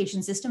the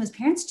education system is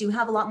parents do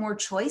have a lot more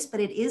choice,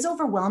 but it is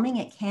overwhelming.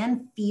 It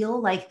can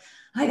feel like,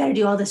 I got to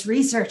do all this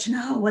research.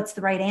 No, what's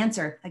the right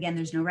answer? Again,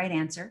 there's no right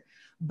answer.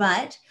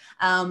 But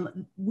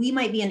we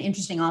might be an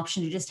interesting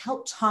option to just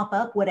help top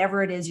up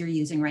whatever it is you're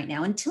using right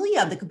now until you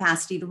have the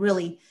capacity to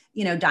really,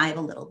 dive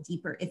a little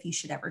deeper if you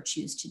should ever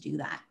choose to do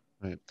that.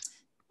 Right.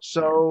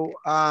 So,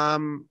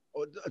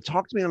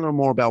 talk to me a little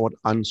more about what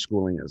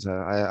unschooling is.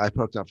 I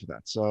perked up for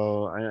that.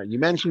 So, you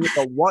mentioned it,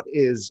 but what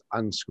is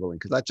unschooling?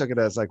 Because I took it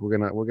as like we're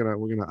gonna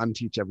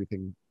unteach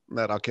everything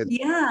that our kids.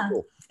 Yeah.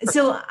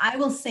 So I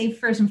will say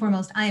first and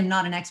foremost, I am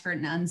not an expert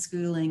in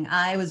unschooling.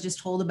 I was just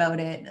told about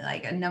it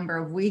like a number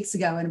of weeks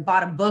ago and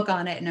bought a book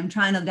on it, and I'm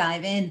trying to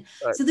dive in.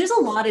 Right. So there's a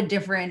lot of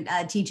different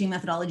teaching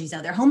methodologies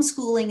out there.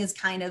 Homeschooling is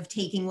kind of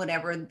taking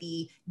whatever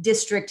the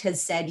district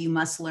has said you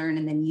must learn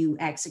and then you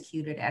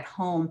execute it at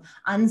home.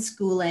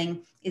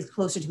 Unschooling is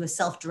closer to a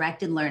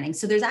self-directed learning.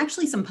 So there's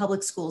actually some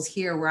public schools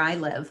here where I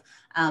live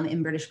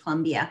in British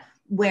Columbia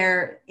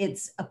where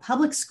it's a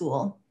public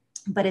school,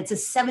 but it's a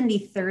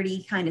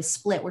 70-30 kind of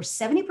split where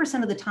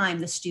 70% of the time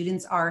the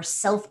students are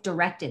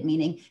self-directed,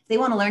 meaning if they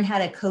want to learn how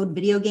to code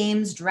video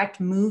games, direct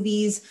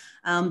movies,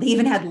 they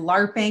even had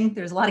LARPing.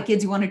 There's a lot of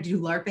kids who want to do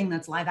LARPing.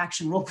 That's live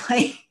action role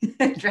play,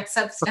 dress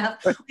up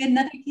stuff. We had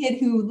another kid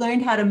who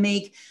learned how to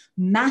make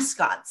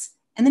mascots,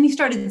 and then he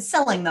started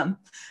selling them.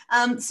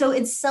 So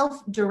it's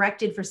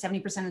self-directed for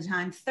 70% of the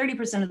time.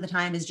 30% of the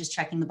time is just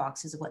checking the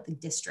boxes of what the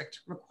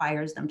district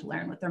requires them to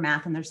learn with their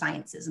math and their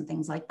sciences and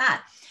things like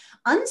that.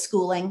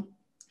 Unschooling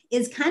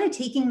is kind of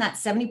taking that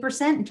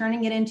 70% and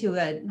turning it into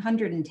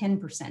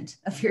 110%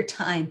 of your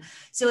time.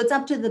 So it's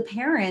up to the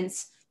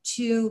parents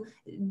to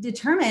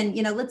determine,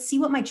 let's see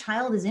what my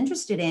child is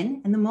interested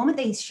in. And the moment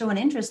they show an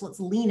interest,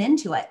 let's lean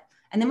into it.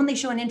 And then when they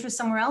show an interest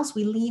somewhere else,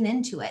 we lean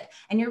into it.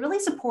 And you're really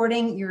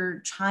supporting your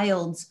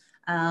child's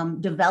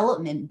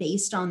development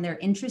based on their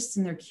interests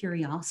and their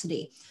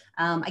curiosity.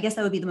 I guess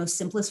that would be the most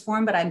simplest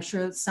form, but I'm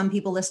sure some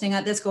people listening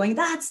at this going,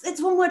 it's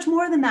so much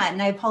more than that.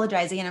 And I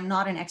apologize. Again, I'm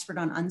not an expert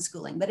on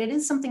unschooling, but it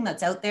is something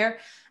that's out there.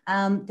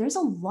 There's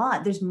a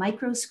lot. There's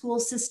micro school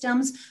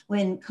systems.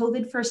 When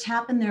COVID first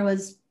happened, there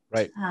was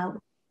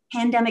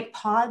pandemic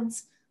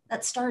pods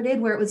that started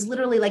where it was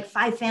literally like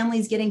 5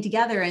 families getting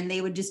together and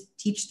they would just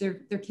teach their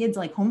kids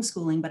like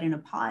homeschooling, but in a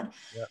pod.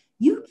 Yeah.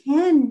 You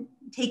can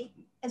take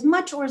as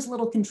much or as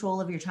little control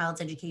of your child's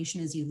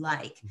education as you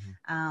like.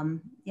 Mm-hmm.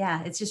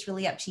 It's just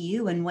really up to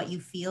you and what you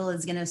feel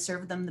is going to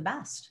serve them the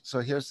best.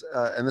 So here's,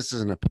 and this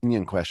is an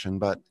opinion question,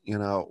 but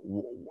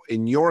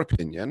in your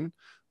opinion,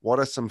 what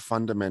are some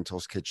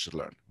fundamentals kids should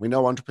learn? We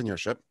know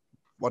entrepreneurship.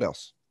 What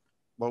else?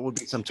 What would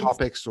be some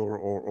topics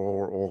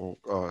or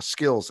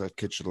skills that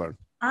kids should learn?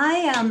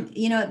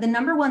 The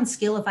number one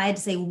skill, if I had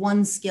to say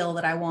one skill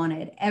that I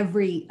wanted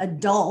every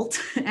adult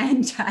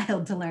and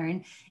child to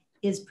learn,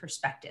 is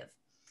perspective.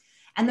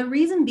 And the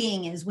reason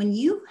being is when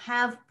you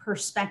have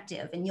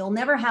perspective, and you'll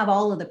never have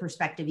all of the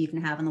perspective you can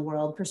have in the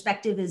world,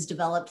 perspective is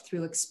developed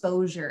through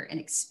exposure and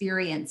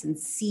experience and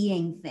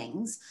seeing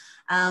things.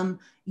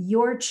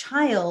 your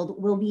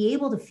child will be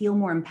able to feel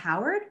more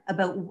empowered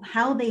about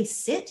how they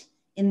sit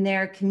in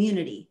their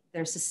community,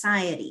 their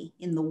society,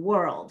 in the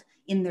world,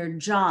 in their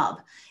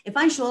job. If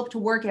I show up to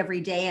work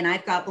every day and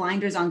I've got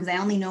blinders on because I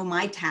only know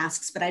my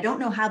tasks, but I don't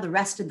know how the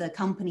rest of the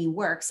company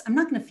works, I'm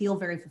not going to feel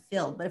very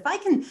fulfilled. But if I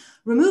can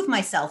remove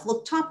myself,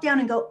 look top down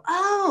and go,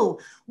 oh,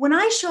 when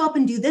I show up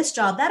and do this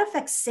job, that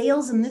affects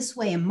sales in this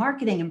way, and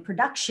marketing and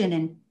production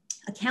and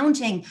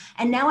accounting.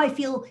 And now I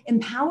feel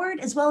empowered,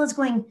 as well as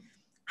going,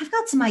 I've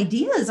got some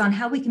ideas on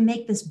how we can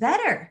make this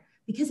better,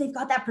 because they've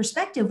got that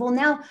perspective. Well,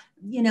 now,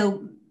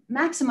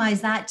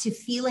 maximize that to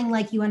feeling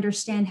like you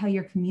understand how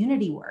your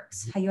community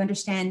works, how you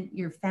understand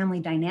your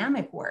family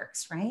dynamic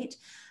works, right?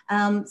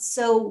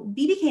 So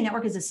BBK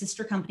Network is a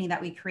sister company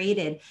that we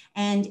created.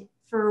 And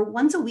for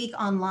once a week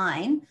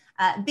online,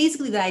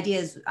 basically the idea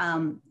is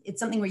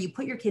it's something where you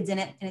put your kids in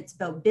it, and it's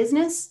about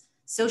business,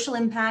 social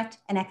impact,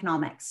 and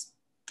economics.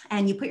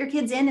 And you put your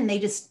kids in and they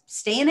just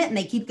stay in it and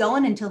they keep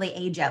going until they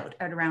age out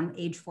at around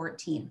age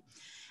 14.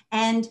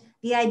 And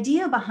the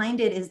idea behind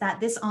it is that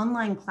this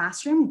online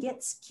classroom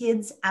gets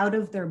kids out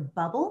of their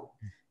bubble,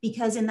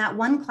 because in that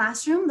one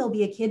classroom, there'll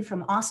be a kid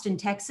from Austin,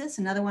 Texas,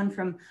 another one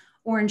from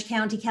Orange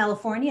County,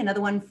 California,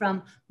 another one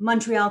from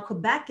Montreal,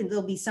 Quebec, and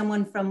there'll be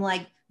someone from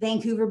like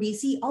Vancouver,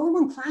 BC, all in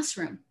one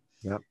classroom.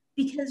 Yep.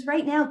 Because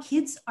right now,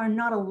 kids are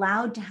not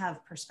allowed to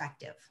have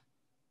perspective.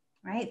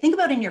 Right? Think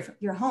about in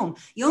your home.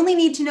 You only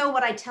need to know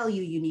what I tell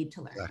you need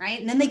to learn, right?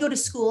 And then they go to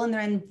school and they're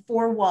in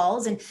four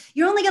walls, and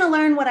you're only going to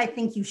learn what I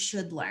think you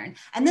should learn.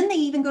 And then they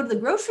even go to the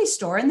grocery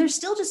store and they're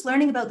still just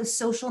learning about the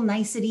social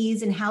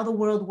niceties and how the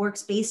world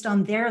works based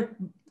on their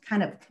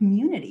kind of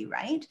community,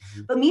 right?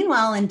 Mm-hmm. But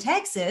meanwhile, in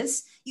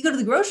Texas, you go to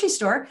the grocery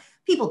store,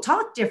 people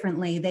talk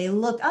differently. They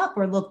look up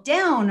or look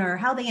down, or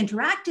how they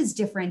interact is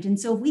different. And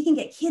so if we can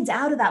get kids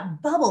out of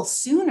that bubble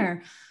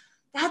sooner,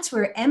 that's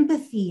where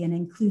empathy and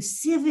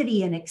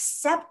inclusivity and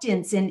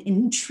acceptance and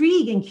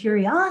intrigue and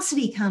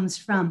curiosity comes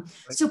from.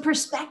 So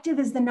perspective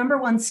is the number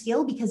one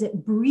skill, because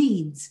it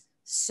breeds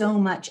so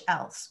much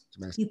else.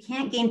 You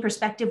can't gain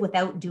perspective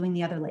without doing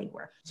the other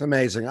legwork. It's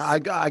amazing. I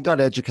got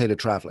educated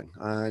traveling.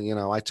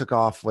 I took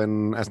off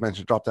when, as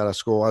mentioned, dropped out of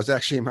school. I was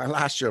actually in my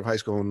last year of high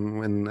school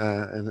in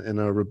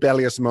a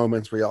rebellious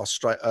moment. We all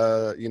stood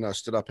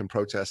up in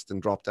protest and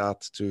dropped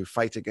out to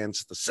fight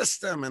against the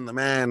system and the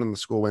man. And the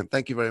school went,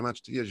 "Thank you very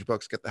much. Here's your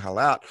books. Get the hell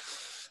out."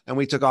 And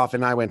we took off,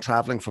 and I went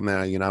traveling from there.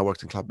 I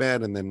worked in Club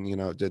Med, and then,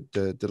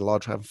 did a lot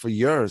of travel for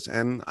years.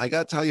 And I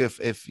got to tell you,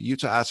 if you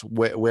to ask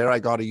where I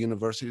got a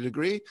university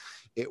degree,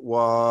 it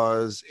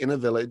was in a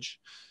village,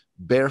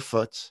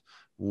 barefoot,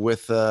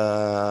 with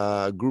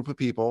a group of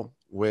people,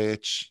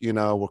 which,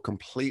 were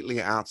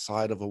completely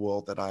outside of a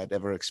world that I had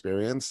ever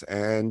experienced.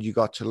 And you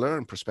got to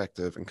learn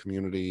perspective and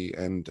community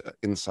and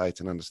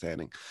insight and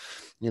understanding.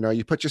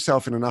 You put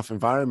yourself in enough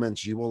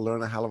environments, you will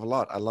learn a hell of a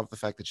lot. I love the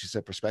fact that you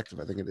said perspective.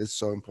 I think it is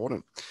so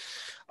important.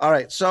 All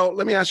right. So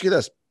let me ask you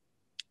this.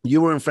 You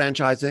were in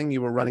franchising,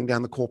 you were running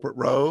down the corporate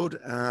road.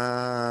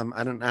 I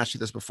didn't ask you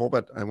this before,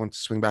 but I want to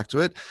swing back to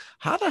it.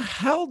 How the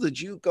hell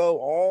did you go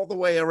all the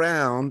way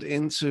around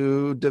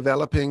into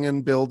developing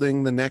and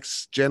building the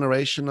next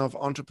generation of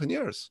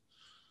entrepreneurs?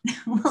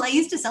 Well, I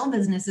used to sell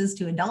businesses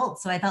to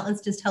adults, so I thought,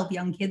 let's just help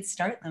young kids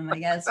start them, I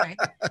guess, right?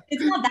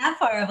 It's not that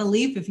far of a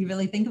leap if you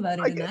really think about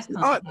it in that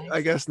context.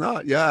 I guess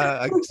not. Yeah,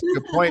 I guess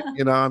good point.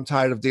 I'm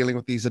tired of dealing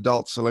with these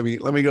adults, so let me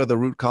go to the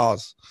root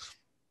cause.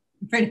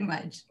 Pretty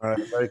much. All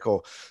right, very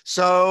cool.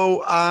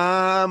 So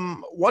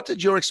what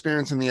did your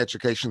experience in the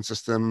education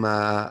system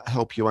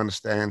help you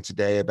understand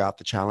today about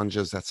the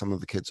challenges that some of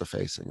the kids are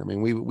facing? I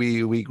mean,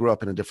 we grew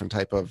up in a different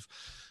type of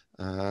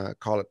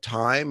call it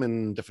time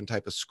and different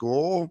type of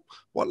school.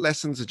 What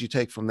lessons did you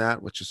take from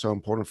that, which is so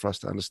important for us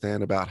to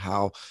understand about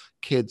how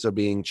kids are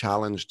being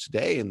challenged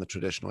today in the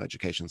traditional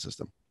education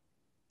system?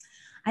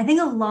 I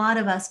think a lot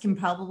of us can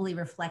probably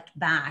reflect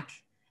back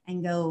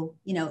and go,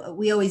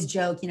 we always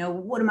joke,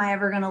 what am I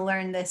ever going to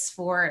learn this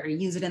for, or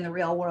use it in the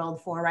real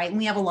world for, right? And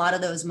we have a lot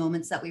of those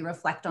moments that we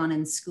reflect on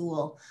in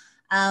school.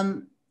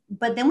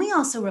 But then we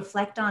also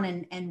reflect on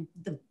and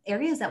the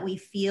areas that we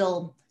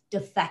feel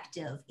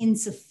defective,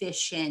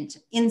 insufficient,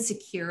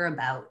 insecure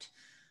about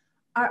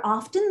are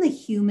often the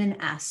human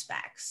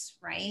aspects,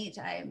 right?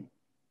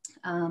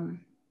 Or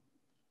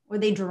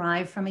they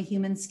derive from a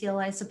human skill,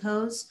 I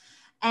suppose.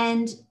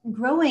 And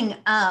growing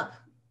up,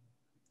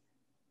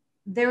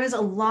 there was a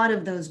lot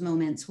of those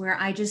moments where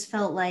I just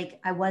felt like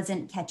I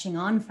wasn't catching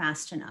on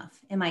fast enough.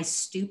 Am I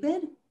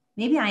stupid?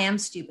 Maybe I am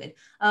stupid.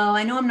 Oh,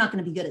 I know I'm not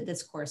going to be good at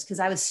this course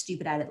because I was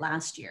stupid at it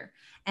last year.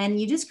 And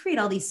you just create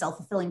all these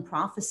self-fulfilling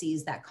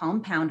prophecies that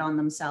compound on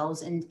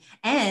themselves.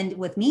 And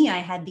with me, I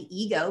had the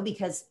ego,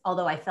 because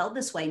although I felt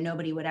this way,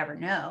 nobody would ever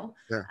know.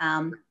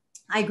 Yeah.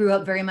 I grew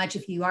up very much,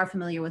 if you are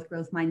familiar with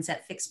growth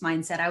mindset, fixed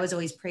mindset, I was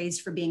always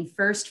praised for being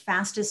first,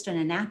 fastest, and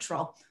a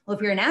natural. Well,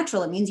 if you're a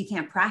natural, it means you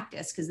can't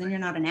practice, because then you're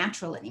not a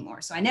natural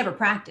anymore. So I never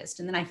practiced.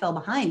 And then I fell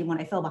behind. And when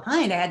I fell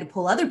behind, I had to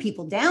pull other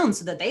people down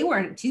so that they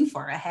weren't too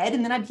far ahead.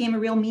 And then I became a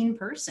real mean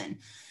person.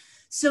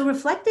 So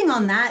reflecting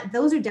on that,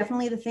 those are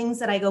definitely the things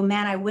that I go,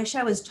 man, I wish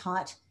I was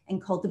taught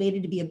and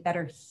cultivated to be a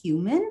better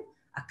human,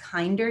 a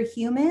kinder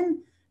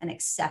human, an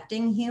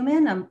accepting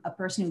human, a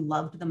person who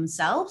loved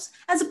themselves,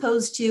 as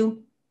opposed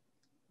to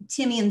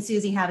Timmy and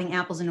Susie having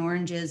apples and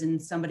oranges and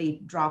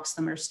somebody drops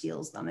them or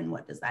steals them. And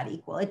what does that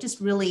equal? It just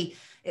really,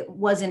 it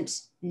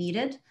wasn't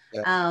needed,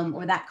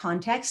 or that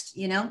context,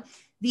 you know.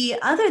 The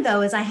other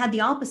though, is I had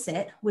the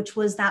opposite, which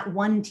was that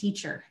one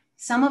teacher.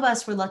 Some of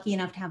us were lucky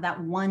enough to have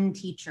that one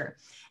teacher.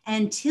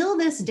 And till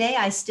this day,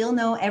 I still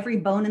know every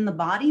bone in the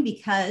body,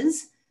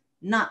 because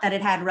not that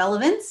it had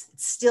relevance, it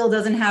still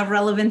doesn't have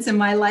relevance in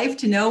my life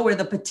to know where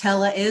the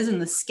patella is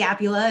and the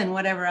scapula and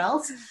whatever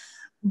else.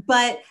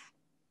 But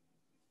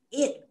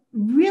it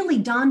really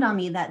dawned on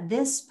me that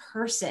this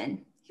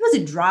person, he was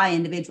a dry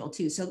individual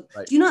too. So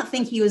do not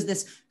think he was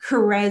this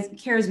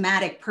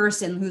charismatic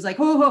person who's like,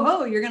 ho, ho,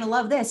 ho, you're going to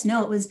love this.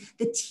 No, it was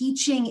the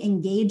teaching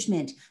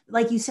engagement.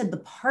 Like you said, the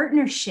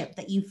partnership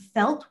that you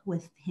felt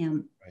with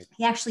him. Right.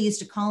 He actually used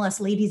to call us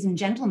ladies and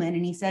gentlemen.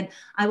 And he said,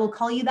 I will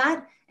call you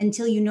that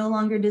until you no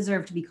longer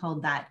deserve to be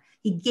called that.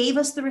 He gave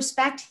us the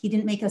respect. He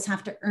didn't make us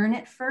have to earn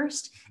it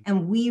first.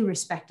 And we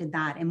respected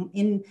that.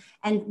 And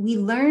we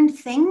learned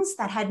things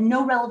that had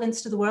no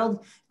relevance to the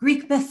world,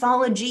 Greek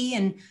mythology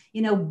and,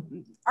 you know,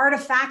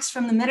 artifacts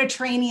from the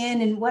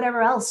Mediterranean and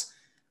whatever else.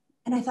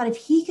 And I thought, if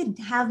he could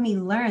have me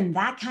learn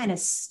that kind of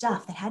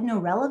stuff that had no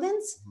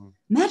relevance,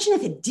 imagine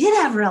if it did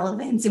have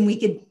relevance and we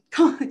could,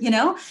 you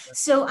know?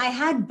 So I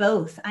had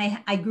both.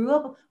 I grew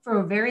up for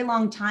a very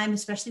long time,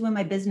 especially when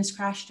my business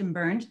crashed and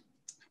burned.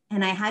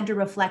 And I had to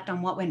reflect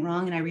on what went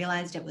wrong. And I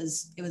realized it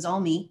was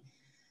all me.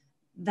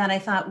 That I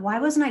thought,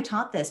 why wasn't I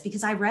taught this?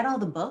 Because I read all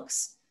the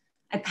books.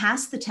 I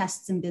passed the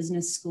tests in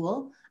business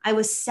school. I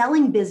was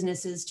selling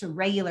businesses to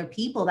regular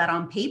people that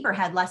on paper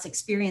had less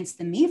experience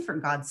than me, for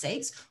God's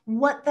sakes.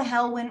 What the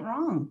hell went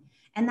wrong?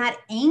 And that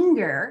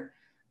anger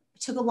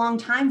took a long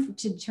time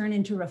to turn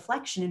into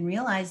reflection and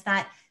realize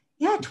that,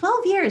 yeah,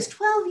 12 years.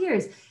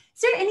 Is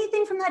there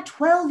anything from that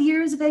 12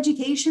 years of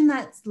education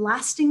that's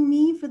lasting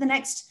me for the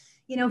next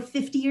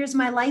 50 years of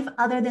my life,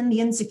 other than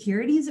the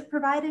insecurities it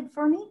provided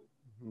for me?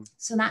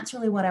 So that's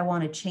really what I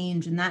want to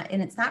change. And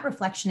it's that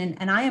reflection.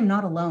 And I am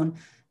not alone.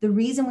 The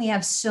reason we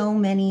have so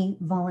many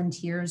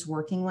volunteers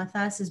working with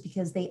us is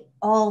because they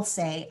all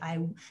say,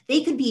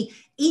 they could be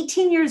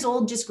 18 years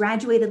old, just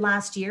graduated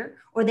last year,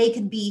 or they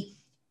could be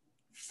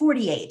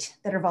 48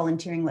 that are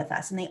volunteering with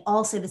us. And they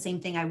all say the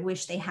same thing. I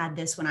wish they had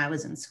this when I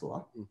was in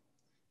school.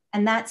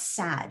 And that's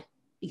sad,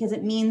 because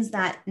it means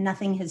that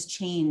nothing has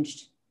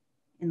changed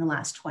in the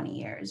last 20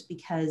 years,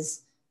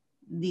 because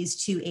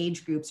these two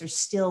age groups are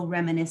still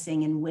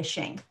reminiscing and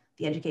wishing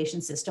the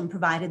education system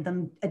provided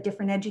them a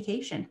different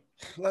education.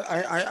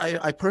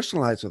 I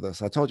personalize with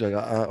this. I told you,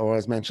 or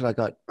as mentioned, I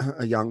got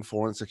a young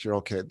 4 and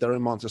 6-year-old kid. They're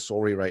in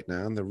Montessori right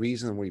now. And the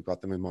reason we've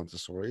got them in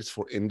Montessori is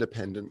for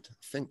independent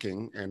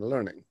thinking and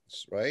learning,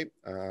 right?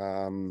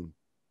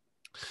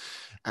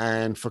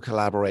 And for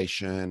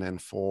collaboration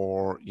and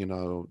for,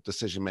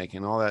 decision-making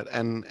and all that.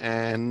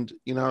 And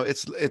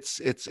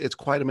it's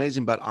quite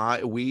amazing. But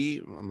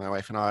my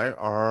wife and I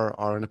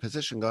are in a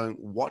position going,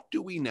 what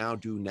do we now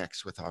do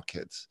next with our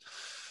kids?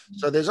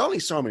 So there's only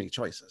so many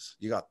choices.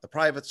 You got the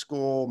private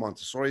school,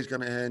 Montessori is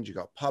going to end. You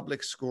got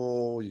public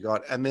school,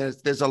 and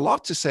there's a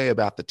lot to say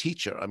about the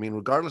teacher. I mean,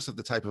 regardless of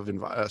the type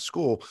of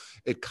school,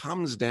 it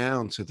comes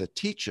down to the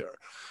teacher,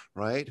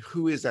 right?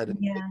 Who is that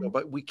individual? Yeah.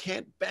 But we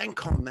can't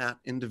bank on that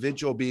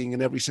individual being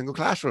in every single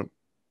classroom.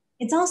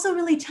 It's also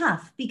really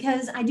tough,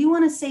 because I do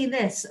want to say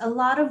this, a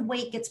lot of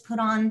weight gets put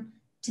on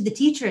to the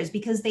teachers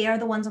because they are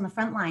the ones on the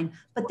front line.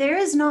 But there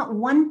is not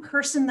one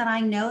person that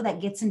I know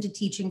that gets into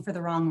teaching for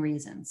the wrong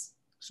reasons.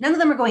 None of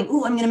them are going,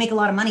 ooh, I'm going to make a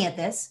lot of money at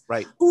this.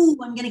 Right. Ooh,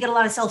 I'm going to get a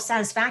lot of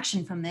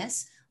self-satisfaction from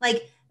this.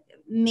 Like,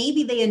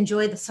 maybe they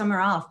enjoy the summer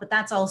off, but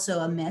that's also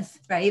a myth,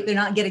 right? They're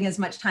not getting as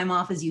much time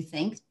off as you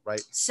think.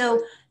 Right.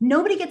 So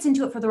nobody gets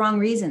into it for the wrong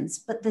reasons,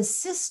 but the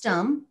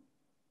system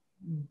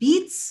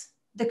beats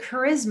the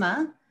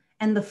charisma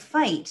and the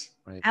fight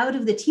out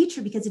of the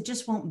teacher because it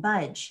just won't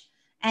budge.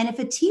 And if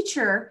a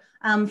teacher,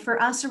 for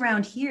us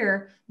around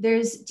here,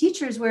 there's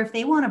teachers where if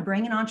they want to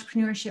bring an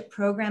entrepreneurship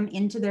program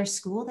into their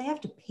school, they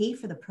have to pay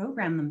for the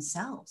program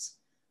themselves.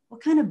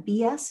 What kind of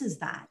BS is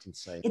that?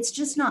 Insane. It's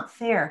just not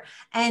fair.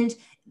 And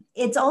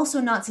it's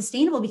also not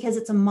sustainable because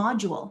it's a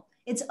module.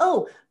 It's,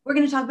 we're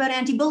going to talk about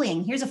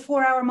anti-bullying. Here's a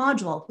 4-hour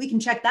module. We can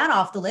check that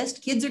off the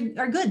list. Kids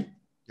are good.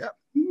 Yep.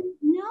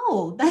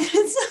 No,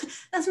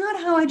 that's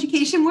not how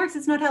education works.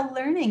 It's not how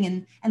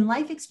learning and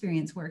life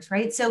experience works,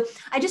 right? So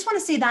I just want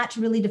to say that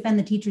to really defend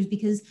the teachers,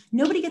 because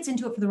nobody gets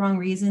into it for the wrong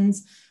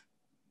reasons,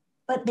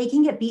 but they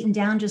can get beaten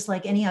down just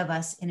like any of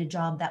us in a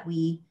job that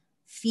we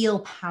feel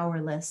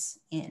powerless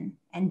in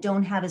and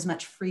don't have as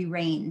much free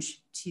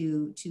range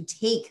to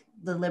take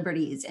the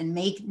liberties and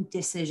make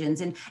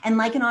decisions. And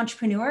like an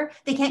entrepreneur,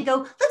 they can't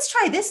go, let's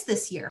try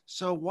this year.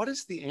 So what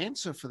is the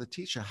answer for the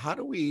teacher? How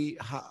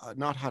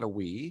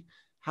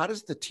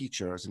does the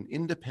teacher, as an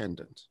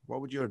independent,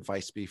 what would your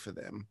advice be for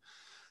them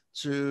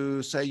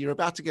to say you're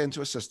about to get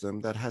into a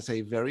system that has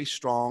a very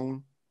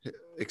strong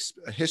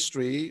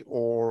history,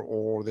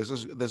 or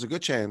there's a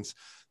good chance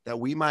that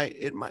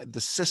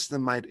the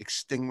system might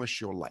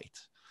extinguish your light.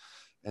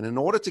 And in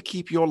order to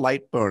keep your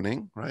light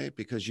burning, right,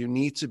 because you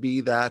need to be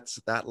that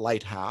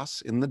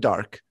lighthouse in the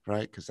dark,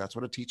 right, because that's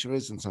what a teacher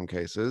is in some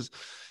cases,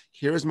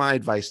 here's my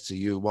advice to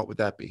you. What would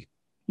that be?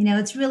 You know,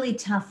 it's really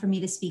tough for me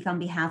to speak on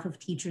behalf of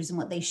teachers and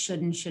what they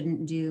should and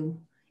shouldn't do.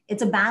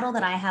 It's a battle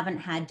that I haven't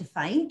had to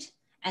fight.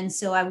 And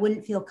so I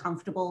wouldn't feel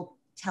comfortable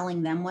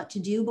telling them what to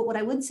do. But what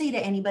I would say to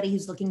anybody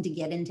who's looking to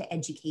get into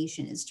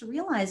education is to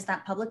realize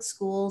that public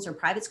schools or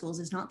private schools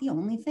is not the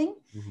only thing.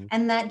 Mm-hmm.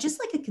 And that just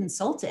like a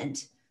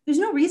consultant, there's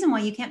no reason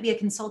why you can't be a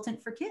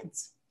consultant for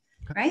kids,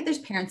 right? There's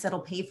parents that'll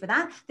pay for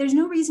that. There's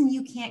no reason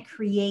you can't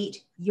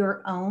create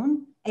your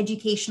own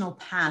educational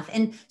path.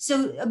 And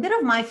so a bit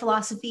of my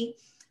philosophy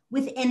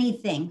with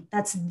anything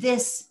that's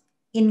this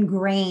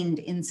ingrained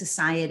in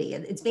society,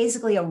 it's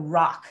basically a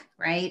rock,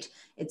 right?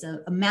 It's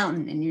a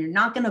mountain, and you're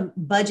not going to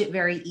budge it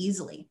very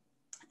easily.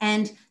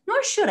 And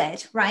nor should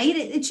it, right?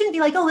 It shouldn't be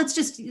like, oh, let's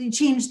just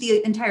change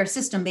the entire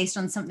system based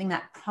on something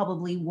that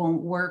probably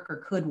won't work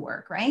or could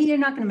work, right? You're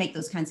not going to make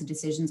those kinds of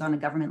decisions on a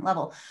government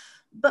level.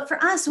 But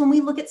for us, when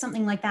we look at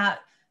something like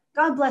that,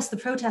 God bless the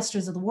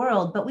protesters of the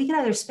world, but we could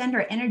either spend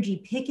our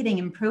energy picketing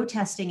and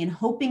protesting and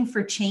hoping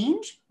for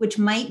change, which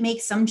might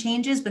make some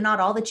changes, but not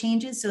all the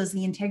changes. So is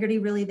the integrity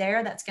really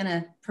there that's going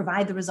to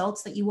provide the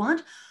results that you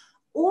want?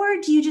 Or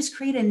do you just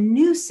create a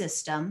new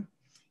system,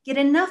 get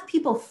enough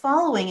people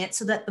following it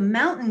so that the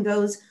mountain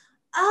goes,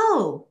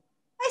 oh,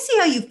 I see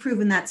how you've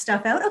proven that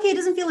stuff out. Okay, it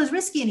doesn't feel as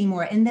risky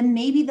anymore. And then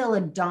maybe they'll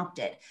adopt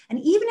it. And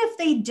even if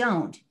they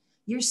don't,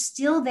 you're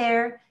still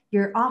there.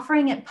 You're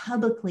offering it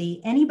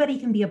publicly. Anybody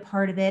can be a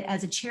part of it.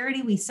 As a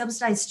charity, we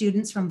subsidize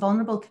students from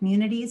vulnerable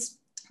communities.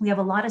 We have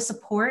a lot of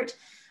support.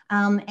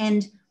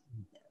 And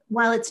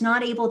while it's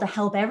not able to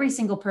help every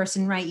single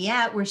person right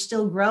yet, we're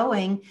still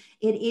growing.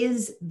 It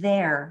is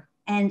there.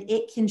 And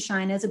it can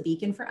shine as a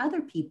beacon for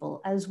other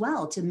people as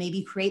well to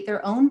maybe create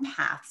their own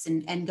paths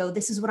and go,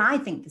 this is what I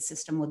think the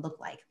system would look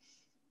like.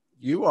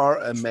 You are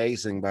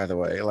amazing, by the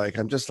way. Like,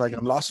 I'm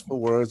lost for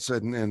words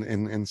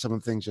in some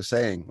of the things you're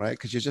saying, right?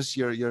 Because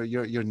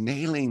you're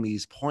nailing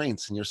these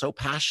points, and you're so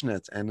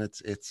passionate, and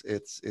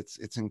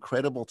it's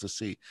incredible to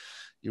see.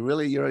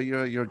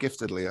 You're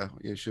gifted, Leah.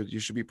 You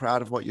should be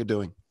proud of what you're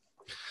doing.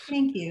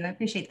 Thank you. I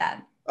appreciate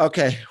that.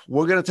 Okay,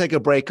 we're going to take a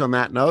break on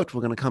that note.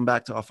 We're going to come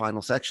back to our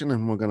final section,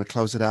 and we're going to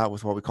close it out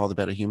with what we call the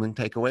Better Human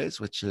takeaways,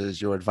 which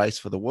is your advice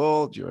for the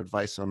world, your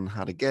advice on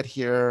how to get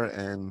here,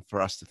 and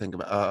for us to think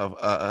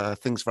about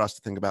things for us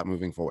to think about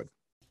moving forward.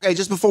 Okay,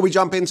 just before we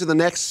jump into the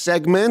next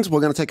segment,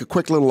 we're going to take a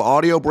quick little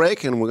audio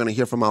break, and we're going to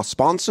hear from our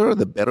sponsor,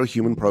 the Better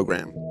Human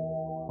program.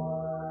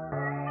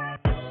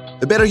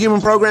 The Better Human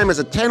program is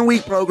a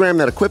 10-week program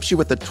that equips you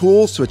with the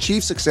tools to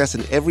achieve success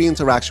in every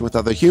interaction with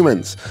other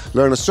humans.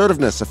 Learn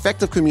assertiveness,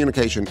 effective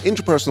communication,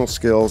 interpersonal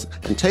skills,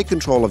 and take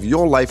control of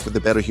your life with the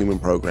Better Human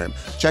program.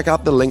 Check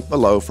out the link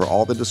below for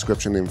all the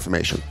description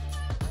information.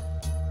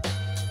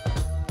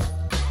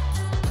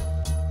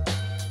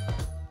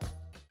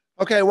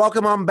 Okay,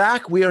 welcome on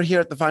back. We are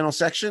here at the final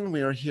section. We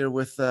are here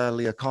with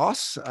Leah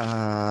Coss.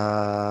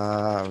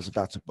 I was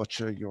about to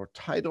butcher your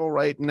title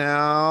right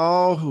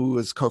now, who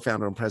is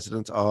co-founder and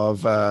president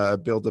of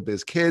Build a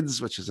Biz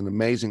Kids, which is an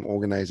amazing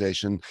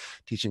organization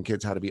teaching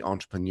kids how to be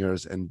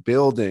entrepreneurs and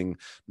building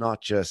not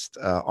just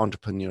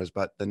entrepreneurs,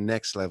 but the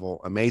next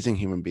level, amazing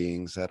human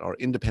beings that are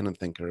independent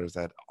thinkers,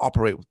 that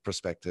operate with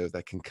perspective,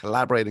 that can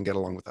collaborate and get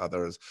along with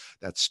others,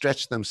 that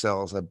stretch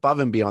themselves above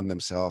and beyond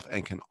themselves,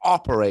 and can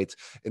operate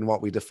in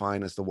what we define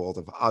as the world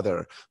of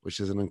other, which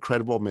is an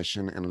incredible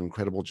mission and an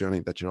incredible journey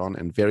that you're on,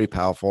 and very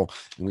powerful.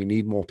 And we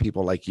need more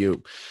people like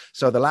you.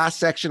 So the last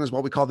section is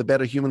what we call the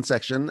Better Human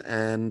section.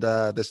 And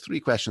there's 3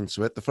 questions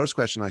to it. The first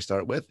question I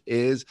start with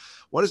is,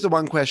 what is the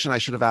one question I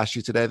should have asked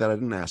you today that I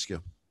didn't ask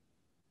you?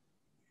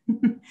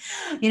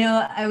 You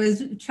know, I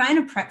was trying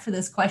to prep for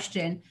this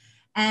question,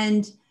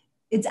 and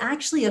it's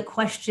actually a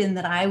question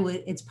that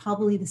it's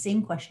probably the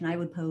same question I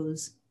would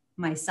pose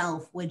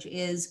myself, which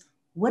is,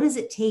 what does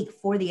it take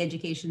for the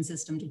education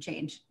system to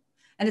change?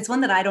 And it's one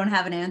that I don't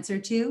have an answer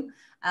to.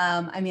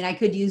 I mean, I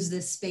could use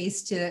this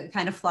space to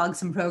kind of flog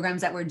some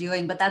programs that we're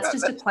doing, but that's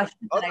just a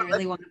question that I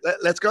really want to.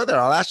 Let's go there.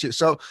 I'll ask you.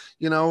 So,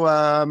 you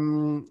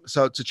know,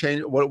 so to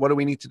change, what do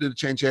we need to do to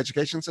change the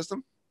education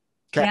system?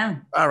 Okay. Yeah.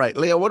 All right,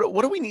 Leah,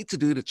 what do we need to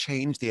do to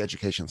change the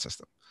education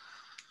system?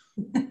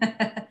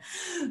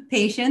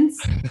 Patience,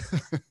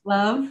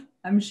 love,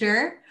 I'm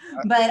sure.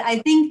 But I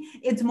think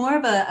it's more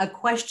of a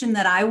question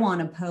that I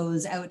want to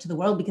pose out to the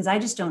world, because I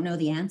just don't know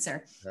the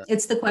answer. Yeah.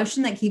 It's the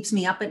question that keeps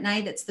me up at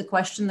night. It's the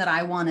question that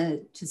I want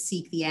to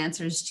seek the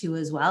answers to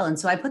as well. And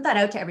so I put that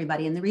out to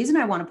everybody. And the reason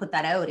I want to put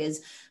that out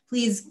is,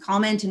 please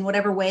comment in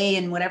whatever way,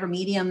 in whatever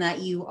medium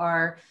that you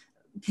are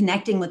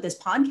connecting with this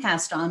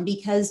podcast on,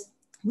 because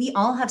we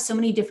all have so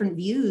many different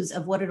views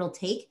of what it'll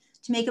take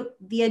to make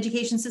the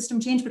education system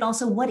change, but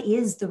also what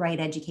is the right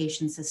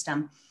education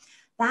system.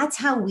 That's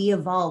how we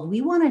evolve.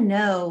 We want to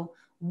know,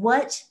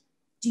 what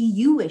do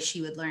you wish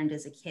you had learned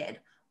as a kid?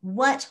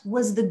 What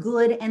was the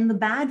good and the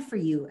bad for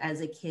you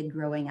as a kid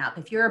growing up?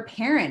 If you're a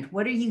parent,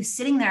 what are you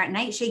sitting there at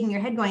night shaking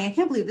your head going, I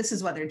can't believe this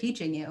is what they're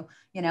teaching you.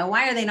 You know,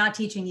 why are they not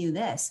teaching you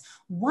this?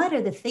 What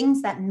are the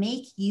things that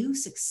make you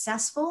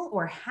successful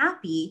or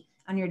happy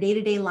on your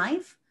day-to-day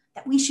life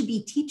that we should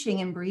be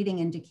teaching and breeding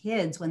into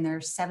kids when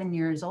they're 7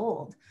 years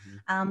old?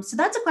 So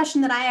that's a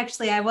question that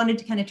I wanted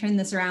to kind of turn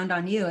this around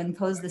on you and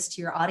pose this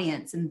to your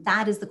audience. And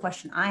that is the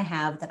question I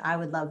have that I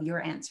would love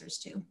your answers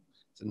to.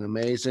 It's an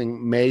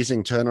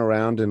amazing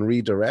turnaround and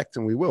redirect.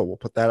 And we'll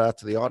put that out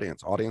to the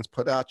audience. Audience,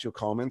 put out your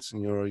comments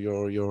and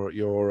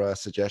your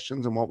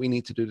suggestions and what we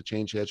need to do to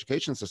change the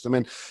education system.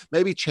 And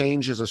maybe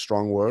change is a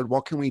strong word.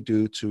 What can we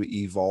do to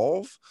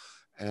evolve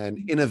and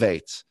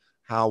innovate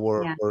how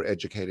we're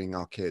educating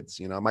our kids?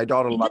 You know, my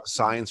daughter loves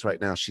science right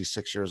now. She's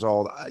 6 years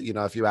old. You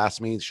know, if you ask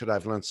me, should I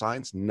have learned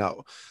science?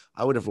 No,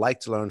 I would have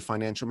liked to learn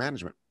financial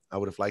management. I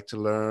would have liked to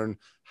learn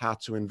how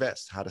to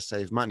invest, how to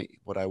save money.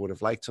 What I would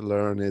have liked to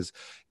learn is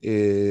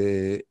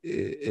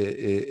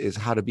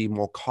how to be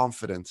more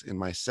confident in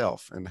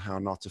myself and how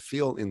not to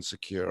feel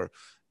insecure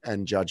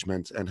and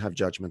have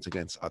judgment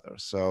against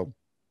others. So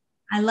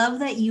I love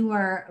that you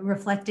are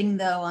reflecting,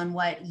 though, on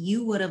what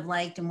you would have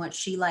liked and what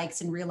she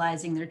likes and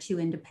realizing they're two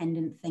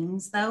independent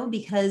things, though,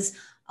 because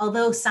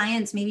although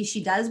science, maybe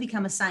she does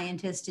become a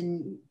scientist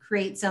and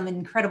create some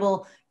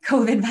incredible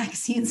COVID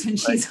vaccines when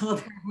she's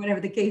older, whatever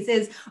the case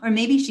is, or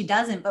maybe she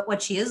doesn't, but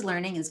what she is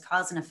learning is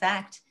cause and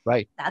effect.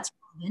 Right. That's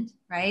relevant,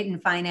 right? In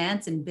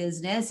finance and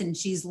business. And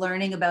she's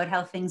learning about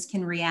how things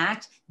can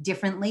react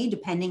differently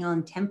depending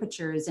on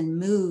temperatures and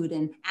mood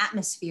and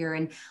atmosphere.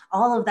 And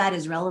all of that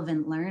is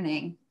relevant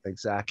learning.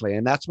 Exactly.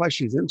 And that's why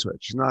she's into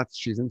it.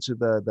 She's into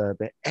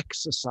the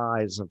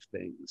exercise of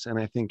things. And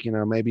I think, you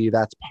know, maybe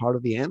that's part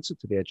of the answer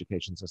to the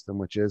education system,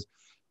 which is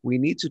we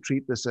need to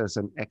treat this as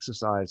an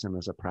exercise and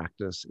as a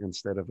practice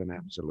instead of an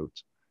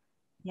absolute.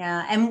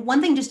 Yeah. And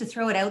one thing, just to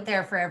throw it out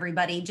there for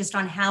everybody, just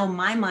on how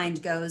my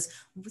mind goes,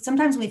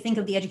 sometimes when we think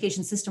of the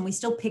education system, we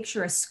still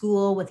picture a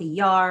school with a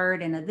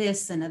yard and a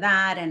this and a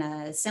that and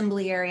an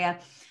assembly area.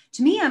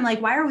 To me, I'm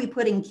like, why are we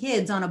putting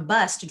kids on a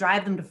bus to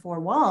drive them to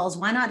four walls?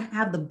 Why not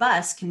have the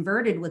bus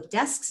converted with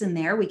desks in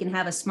there? We can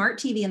have a smart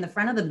TV in the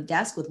front of the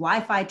desk with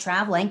Wi-Fi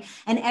traveling.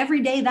 And every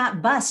day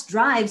that bus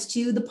drives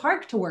to the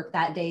park to work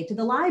that day, to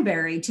the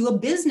library, to a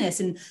business,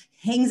 and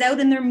hangs out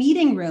in their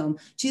meeting room,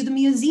 to the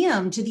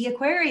museum, to the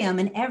aquarium.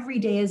 And every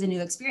day is a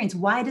new experience.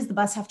 Why does the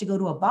bus have to go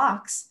to a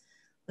box?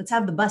 Let's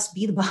have the bus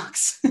be the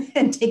box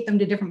and take them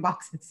to different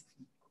boxes.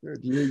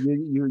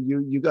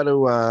 You got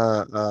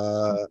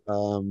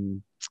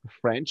to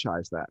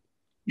franchise that.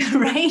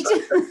 Right.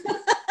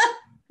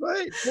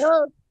 Right.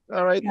 Yeah.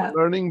 All right. Yeah.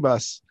 Learning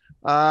bus.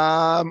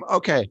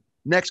 Okay.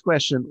 Next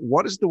question.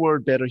 What does the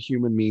word better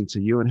human mean to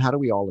you, and how do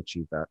we all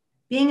achieve that?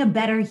 Being a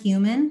better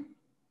human,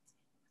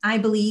 I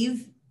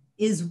believe,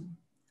 is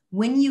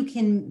when you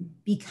can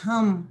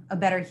become a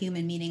better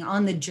human, meaning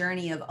on the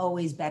journey of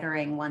always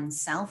bettering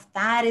oneself.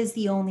 That is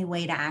the only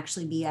way to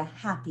actually be a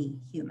happy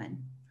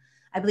human.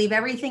 I believe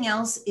everything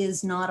else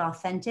is not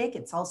authentic.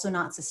 It's also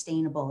not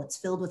sustainable. It's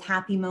filled with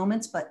happy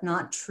moments, but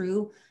not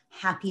true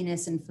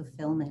happiness and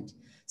fulfillment.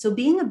 So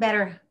being a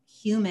better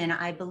human,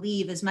 I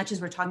believe, as much as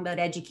we're talking about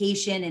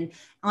education and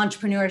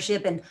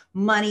entrepreneurship and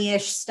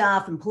money-ish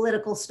stuff and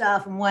political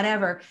stuff and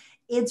whatever,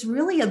 it's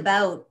really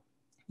about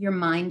your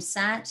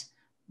mindset.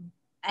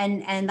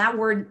 And that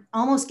word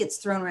almost gets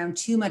thrown around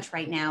too much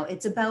right now.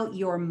 It's about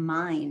your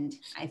mind,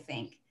 I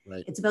think.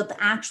 Right. It's about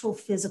the actual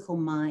physical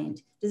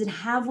mind. Does it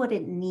have what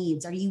it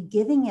needs? Are you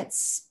giving it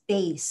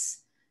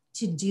space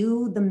to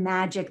do the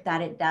magic that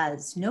it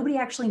does? Nobody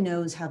actually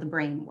knows how the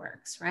brain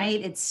works,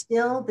 right? It's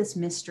still this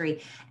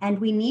mystery.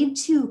 And we need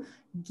to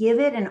give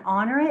it and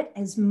honor it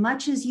as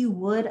much as you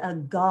would a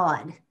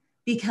god,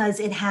 because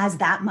it has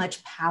that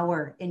much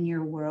power in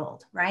your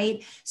world,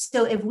 right?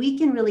 So if we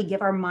can really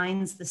give our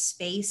minds the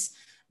space,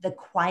 the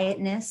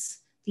quietness,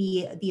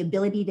 the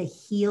ability to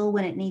heal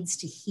when it needs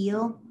to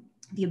heal,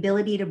 the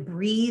ability to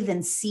breathe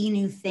and see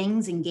new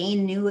things and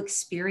gain new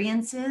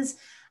experiences,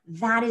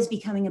 that is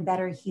becoming a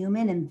better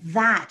human. And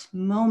that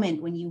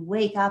moment when you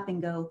wake up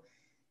and go,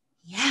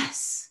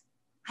 yes,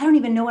 I don't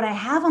even know what I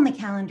have on the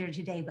calendar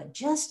today, but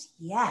just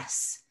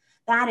yes,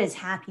 that is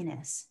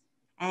happiness.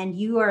 And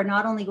you are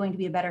not only going to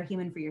be a better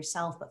human for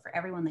yourself, but for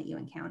everyone that you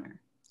encounter.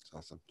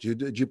 That's awesome.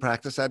 Do you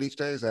practice that each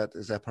day? Is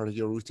that part of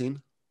your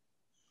routine?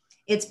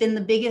 It's been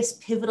the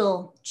biggest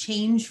pivotal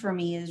change for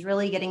me, is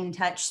really getting in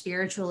touch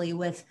spiritually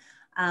with,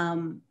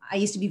 I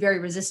used to be very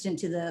resistant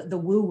to the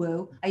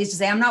woo-woo. I used to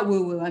say, I'm not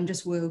woo-woo, I'm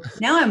just woo.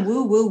 Now I'm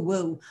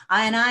woo-woo-woo.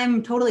 And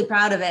I'm totally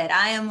proud of it.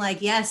 I am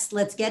like, yes,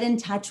 let's get in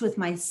touch with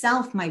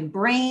myself, my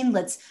brain.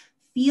 Let's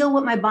feel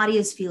what my body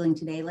is feeling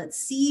today. Let's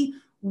see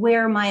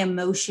where my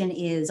emotion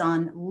is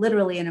on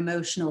literally an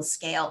emotional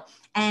scale.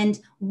 And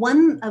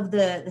one of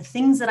the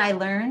things that I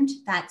learned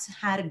that's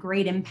had a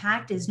great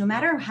impact is no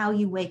matter how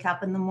you wake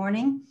up in the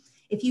morning,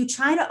 if you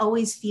try to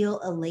always feel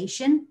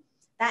elation,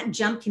 that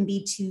jump can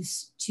be too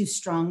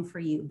strong for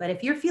you. But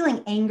if you're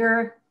feeling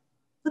anger,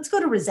 let's go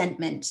to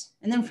resentment.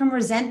 And then from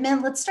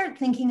resentment, let's start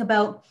thinking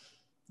about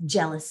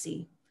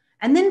jealousy.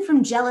 And then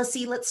from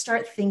jealousy, let's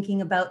start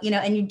thinking about,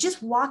 and you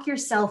just walk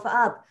yourself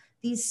up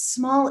these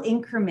small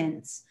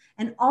increments.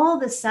 And all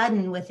of a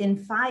sudden, within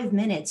 5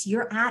 minutes,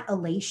 you're at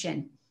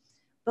elation.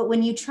 But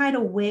when you try to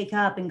wake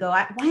up and go,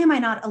 why am I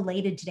not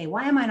elated today?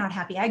 Why am I not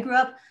happy? I grew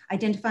up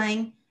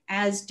identifying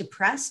as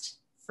depressed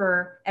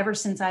for ever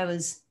since I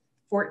was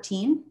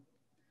 14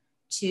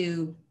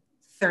 to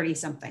 30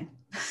 something.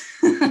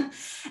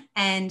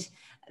 And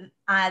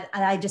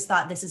I just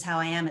thought, this is how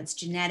I am. It's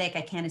genetic.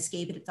 I can't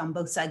escape it. It's on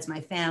both sides of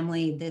my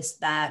family, this,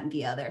 that, and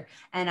the other.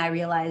 And I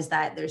realized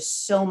that there's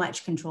so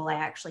much control I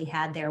actually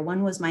had there.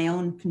 One was my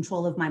own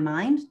control of my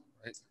mind.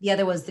 Right. The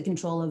other was the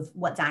control of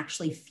what's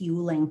actually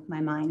fueling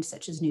my mind,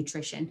 such as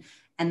nutrition.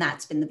 And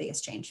that's been the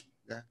biggest change.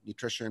 Yeah.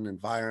 Nutrition,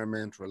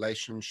 environment,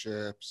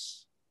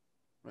 relationships.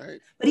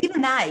 Right. But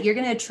even that, you're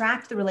going to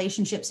attract the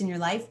relationships in your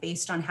life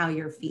based on how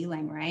you're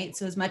feeling, right?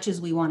 So as much as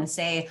we want to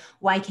say,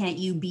 why can't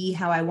you be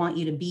how I want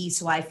you to be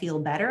so I feel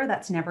better?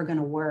 That's never going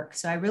to work.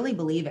 So I really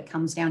believe it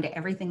comes down to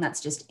everything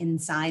that's just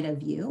inside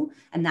of you.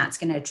 And that's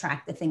going to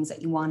attract the things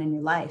that you want in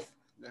your life.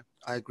 Yeah,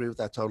 I agree with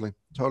that. Totally.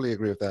 Totally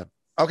agree with that.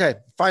 Okay.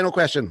 Final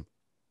question.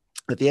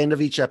 At the end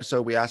of each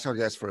episode, we ask our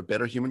guests for a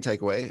better human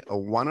takeaway, a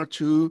 1 or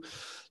 2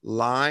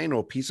 line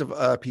or piece of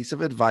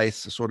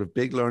advice, a sort of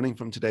big learning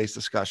from today's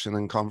discussion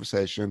and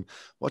conversation.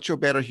 What's your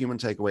better human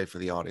takeaway for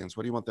the audience?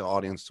 What do you want the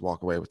audience to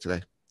walk away with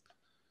today?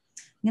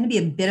 I'm going to be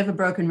a bit of a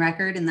broken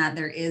record in that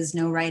there is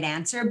no right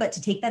answer, but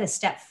to take that a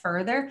step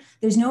further,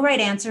 there's no right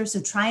answer.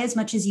 So try as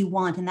much as you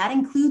want. And that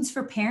includes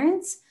for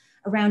parents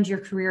around your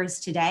careers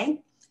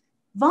today.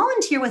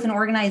 Volunteer with an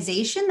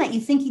organization that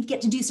you think you'd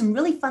get to do some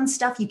really fun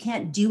stuff you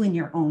can't do in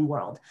your own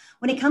world.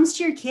 When it comes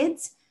to your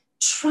kids,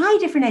 try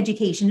different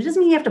education. It doesn't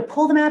mean you have to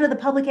pull them out of the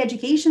public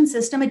education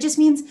system. It just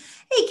means,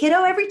 hey,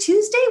 kiddo, every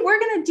Tuesday, we're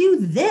going to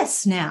do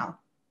this now.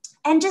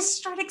 And just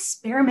start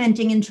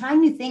experimenting and trying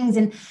new things.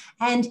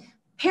 And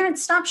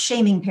parents, stop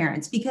shaming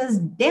parents, because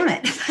damn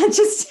it,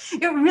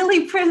 it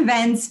really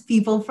prevents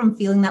people from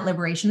feeling that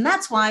liberation.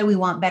 That's why we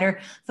want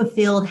better,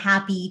 fulfilled,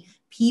 happy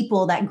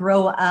people that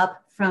grow up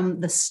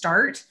from the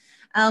start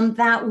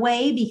that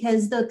way,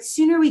 because the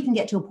sooner we can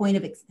get to a point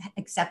of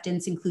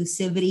acceptance,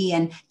 inclusivity,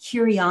 and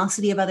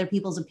curiosity of other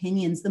people's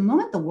opinions, the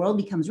moment the world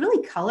becomes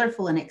really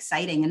colorful and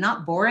exciting and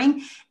not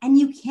boring, and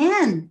you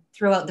can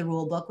throw out the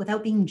rule book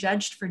without being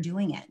judged for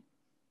doing it.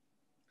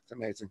 It's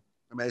amazing.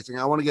 Amazing.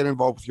 I want to get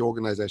involved with your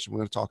organization. We're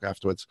going to talk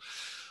afterwards.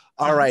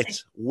 All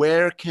right.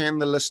 Where can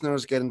the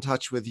listeners get in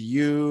touch with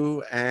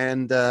you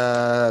and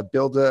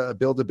build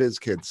a biz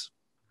kids?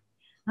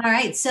 All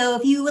right. So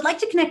if you would like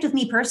to connect with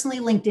me personally,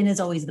 LinkedIn is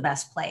always the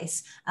best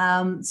place.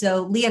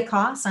 So Leah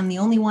Coss, I'm the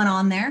only one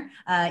on there.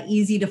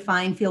 Easy to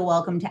find. Feel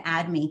welcome to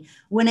add me.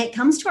 When it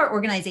comes to our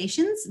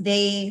organizations,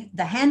 the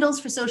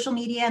handles for social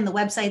media and the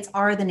websites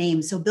are the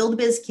names. So Build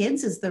Biz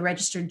Kids is the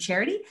registered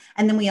charity.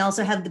 And then we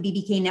also have the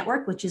BBK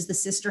Network, which is the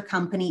sister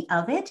company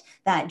of it,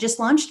 that just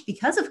launched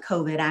because of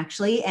COVID,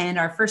 actually. And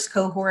our first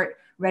cohort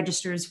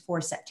registers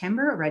for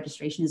September.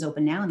 Registration is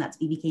open now, and that's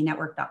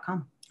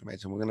bbknetwork.com.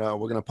 Amazing. We're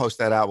gonna post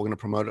that out. We're gonna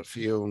promote it for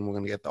you, and we're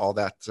gonna get all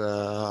that,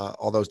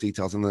 all those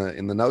details in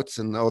the notes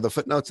and the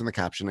footnotes and the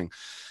captioning.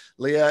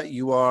 Leah,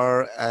 you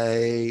are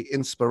a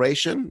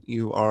inspiration.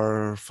 You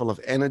are full of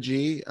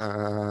energy.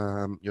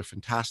 You're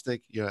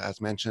fantastic. You're,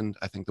 as mentioned,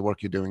 I think the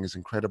work you're doing is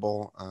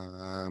incredible.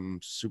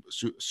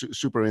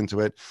 Super into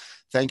it.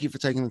 Thank you for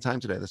taking the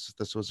time today.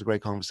 This was a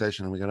great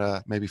conversation, and we're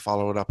gonna maybe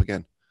follow it up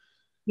again.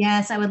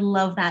 Yes, I would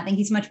love that. Thank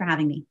you so much for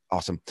having me.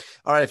 Awesome.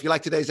 All right. If you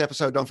like today's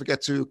episode, don't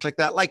forget to click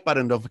that like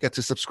button. Don't forget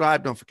to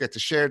subscribe. Don't forget to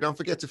share. Don't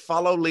forget to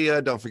follow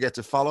Leah. Don't forget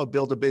to follow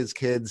Build a Biz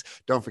Kids.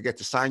 Don't forget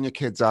to sign your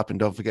kids up, and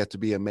don't forget to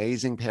be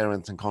amazing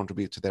parents and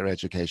contribute to their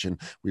education.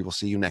 We will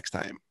see you next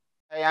time.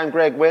 Hey, I'm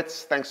Greg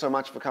Witz. Thanks so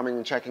much for coming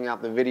and checking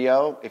out the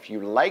video. If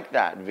you like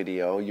that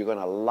video, you're going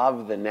to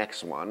love the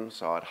next one.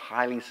 So I'd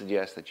highly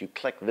suggest that you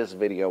click this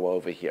video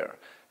over here.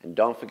 And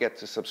don't forget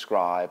to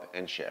subscribe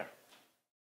and share.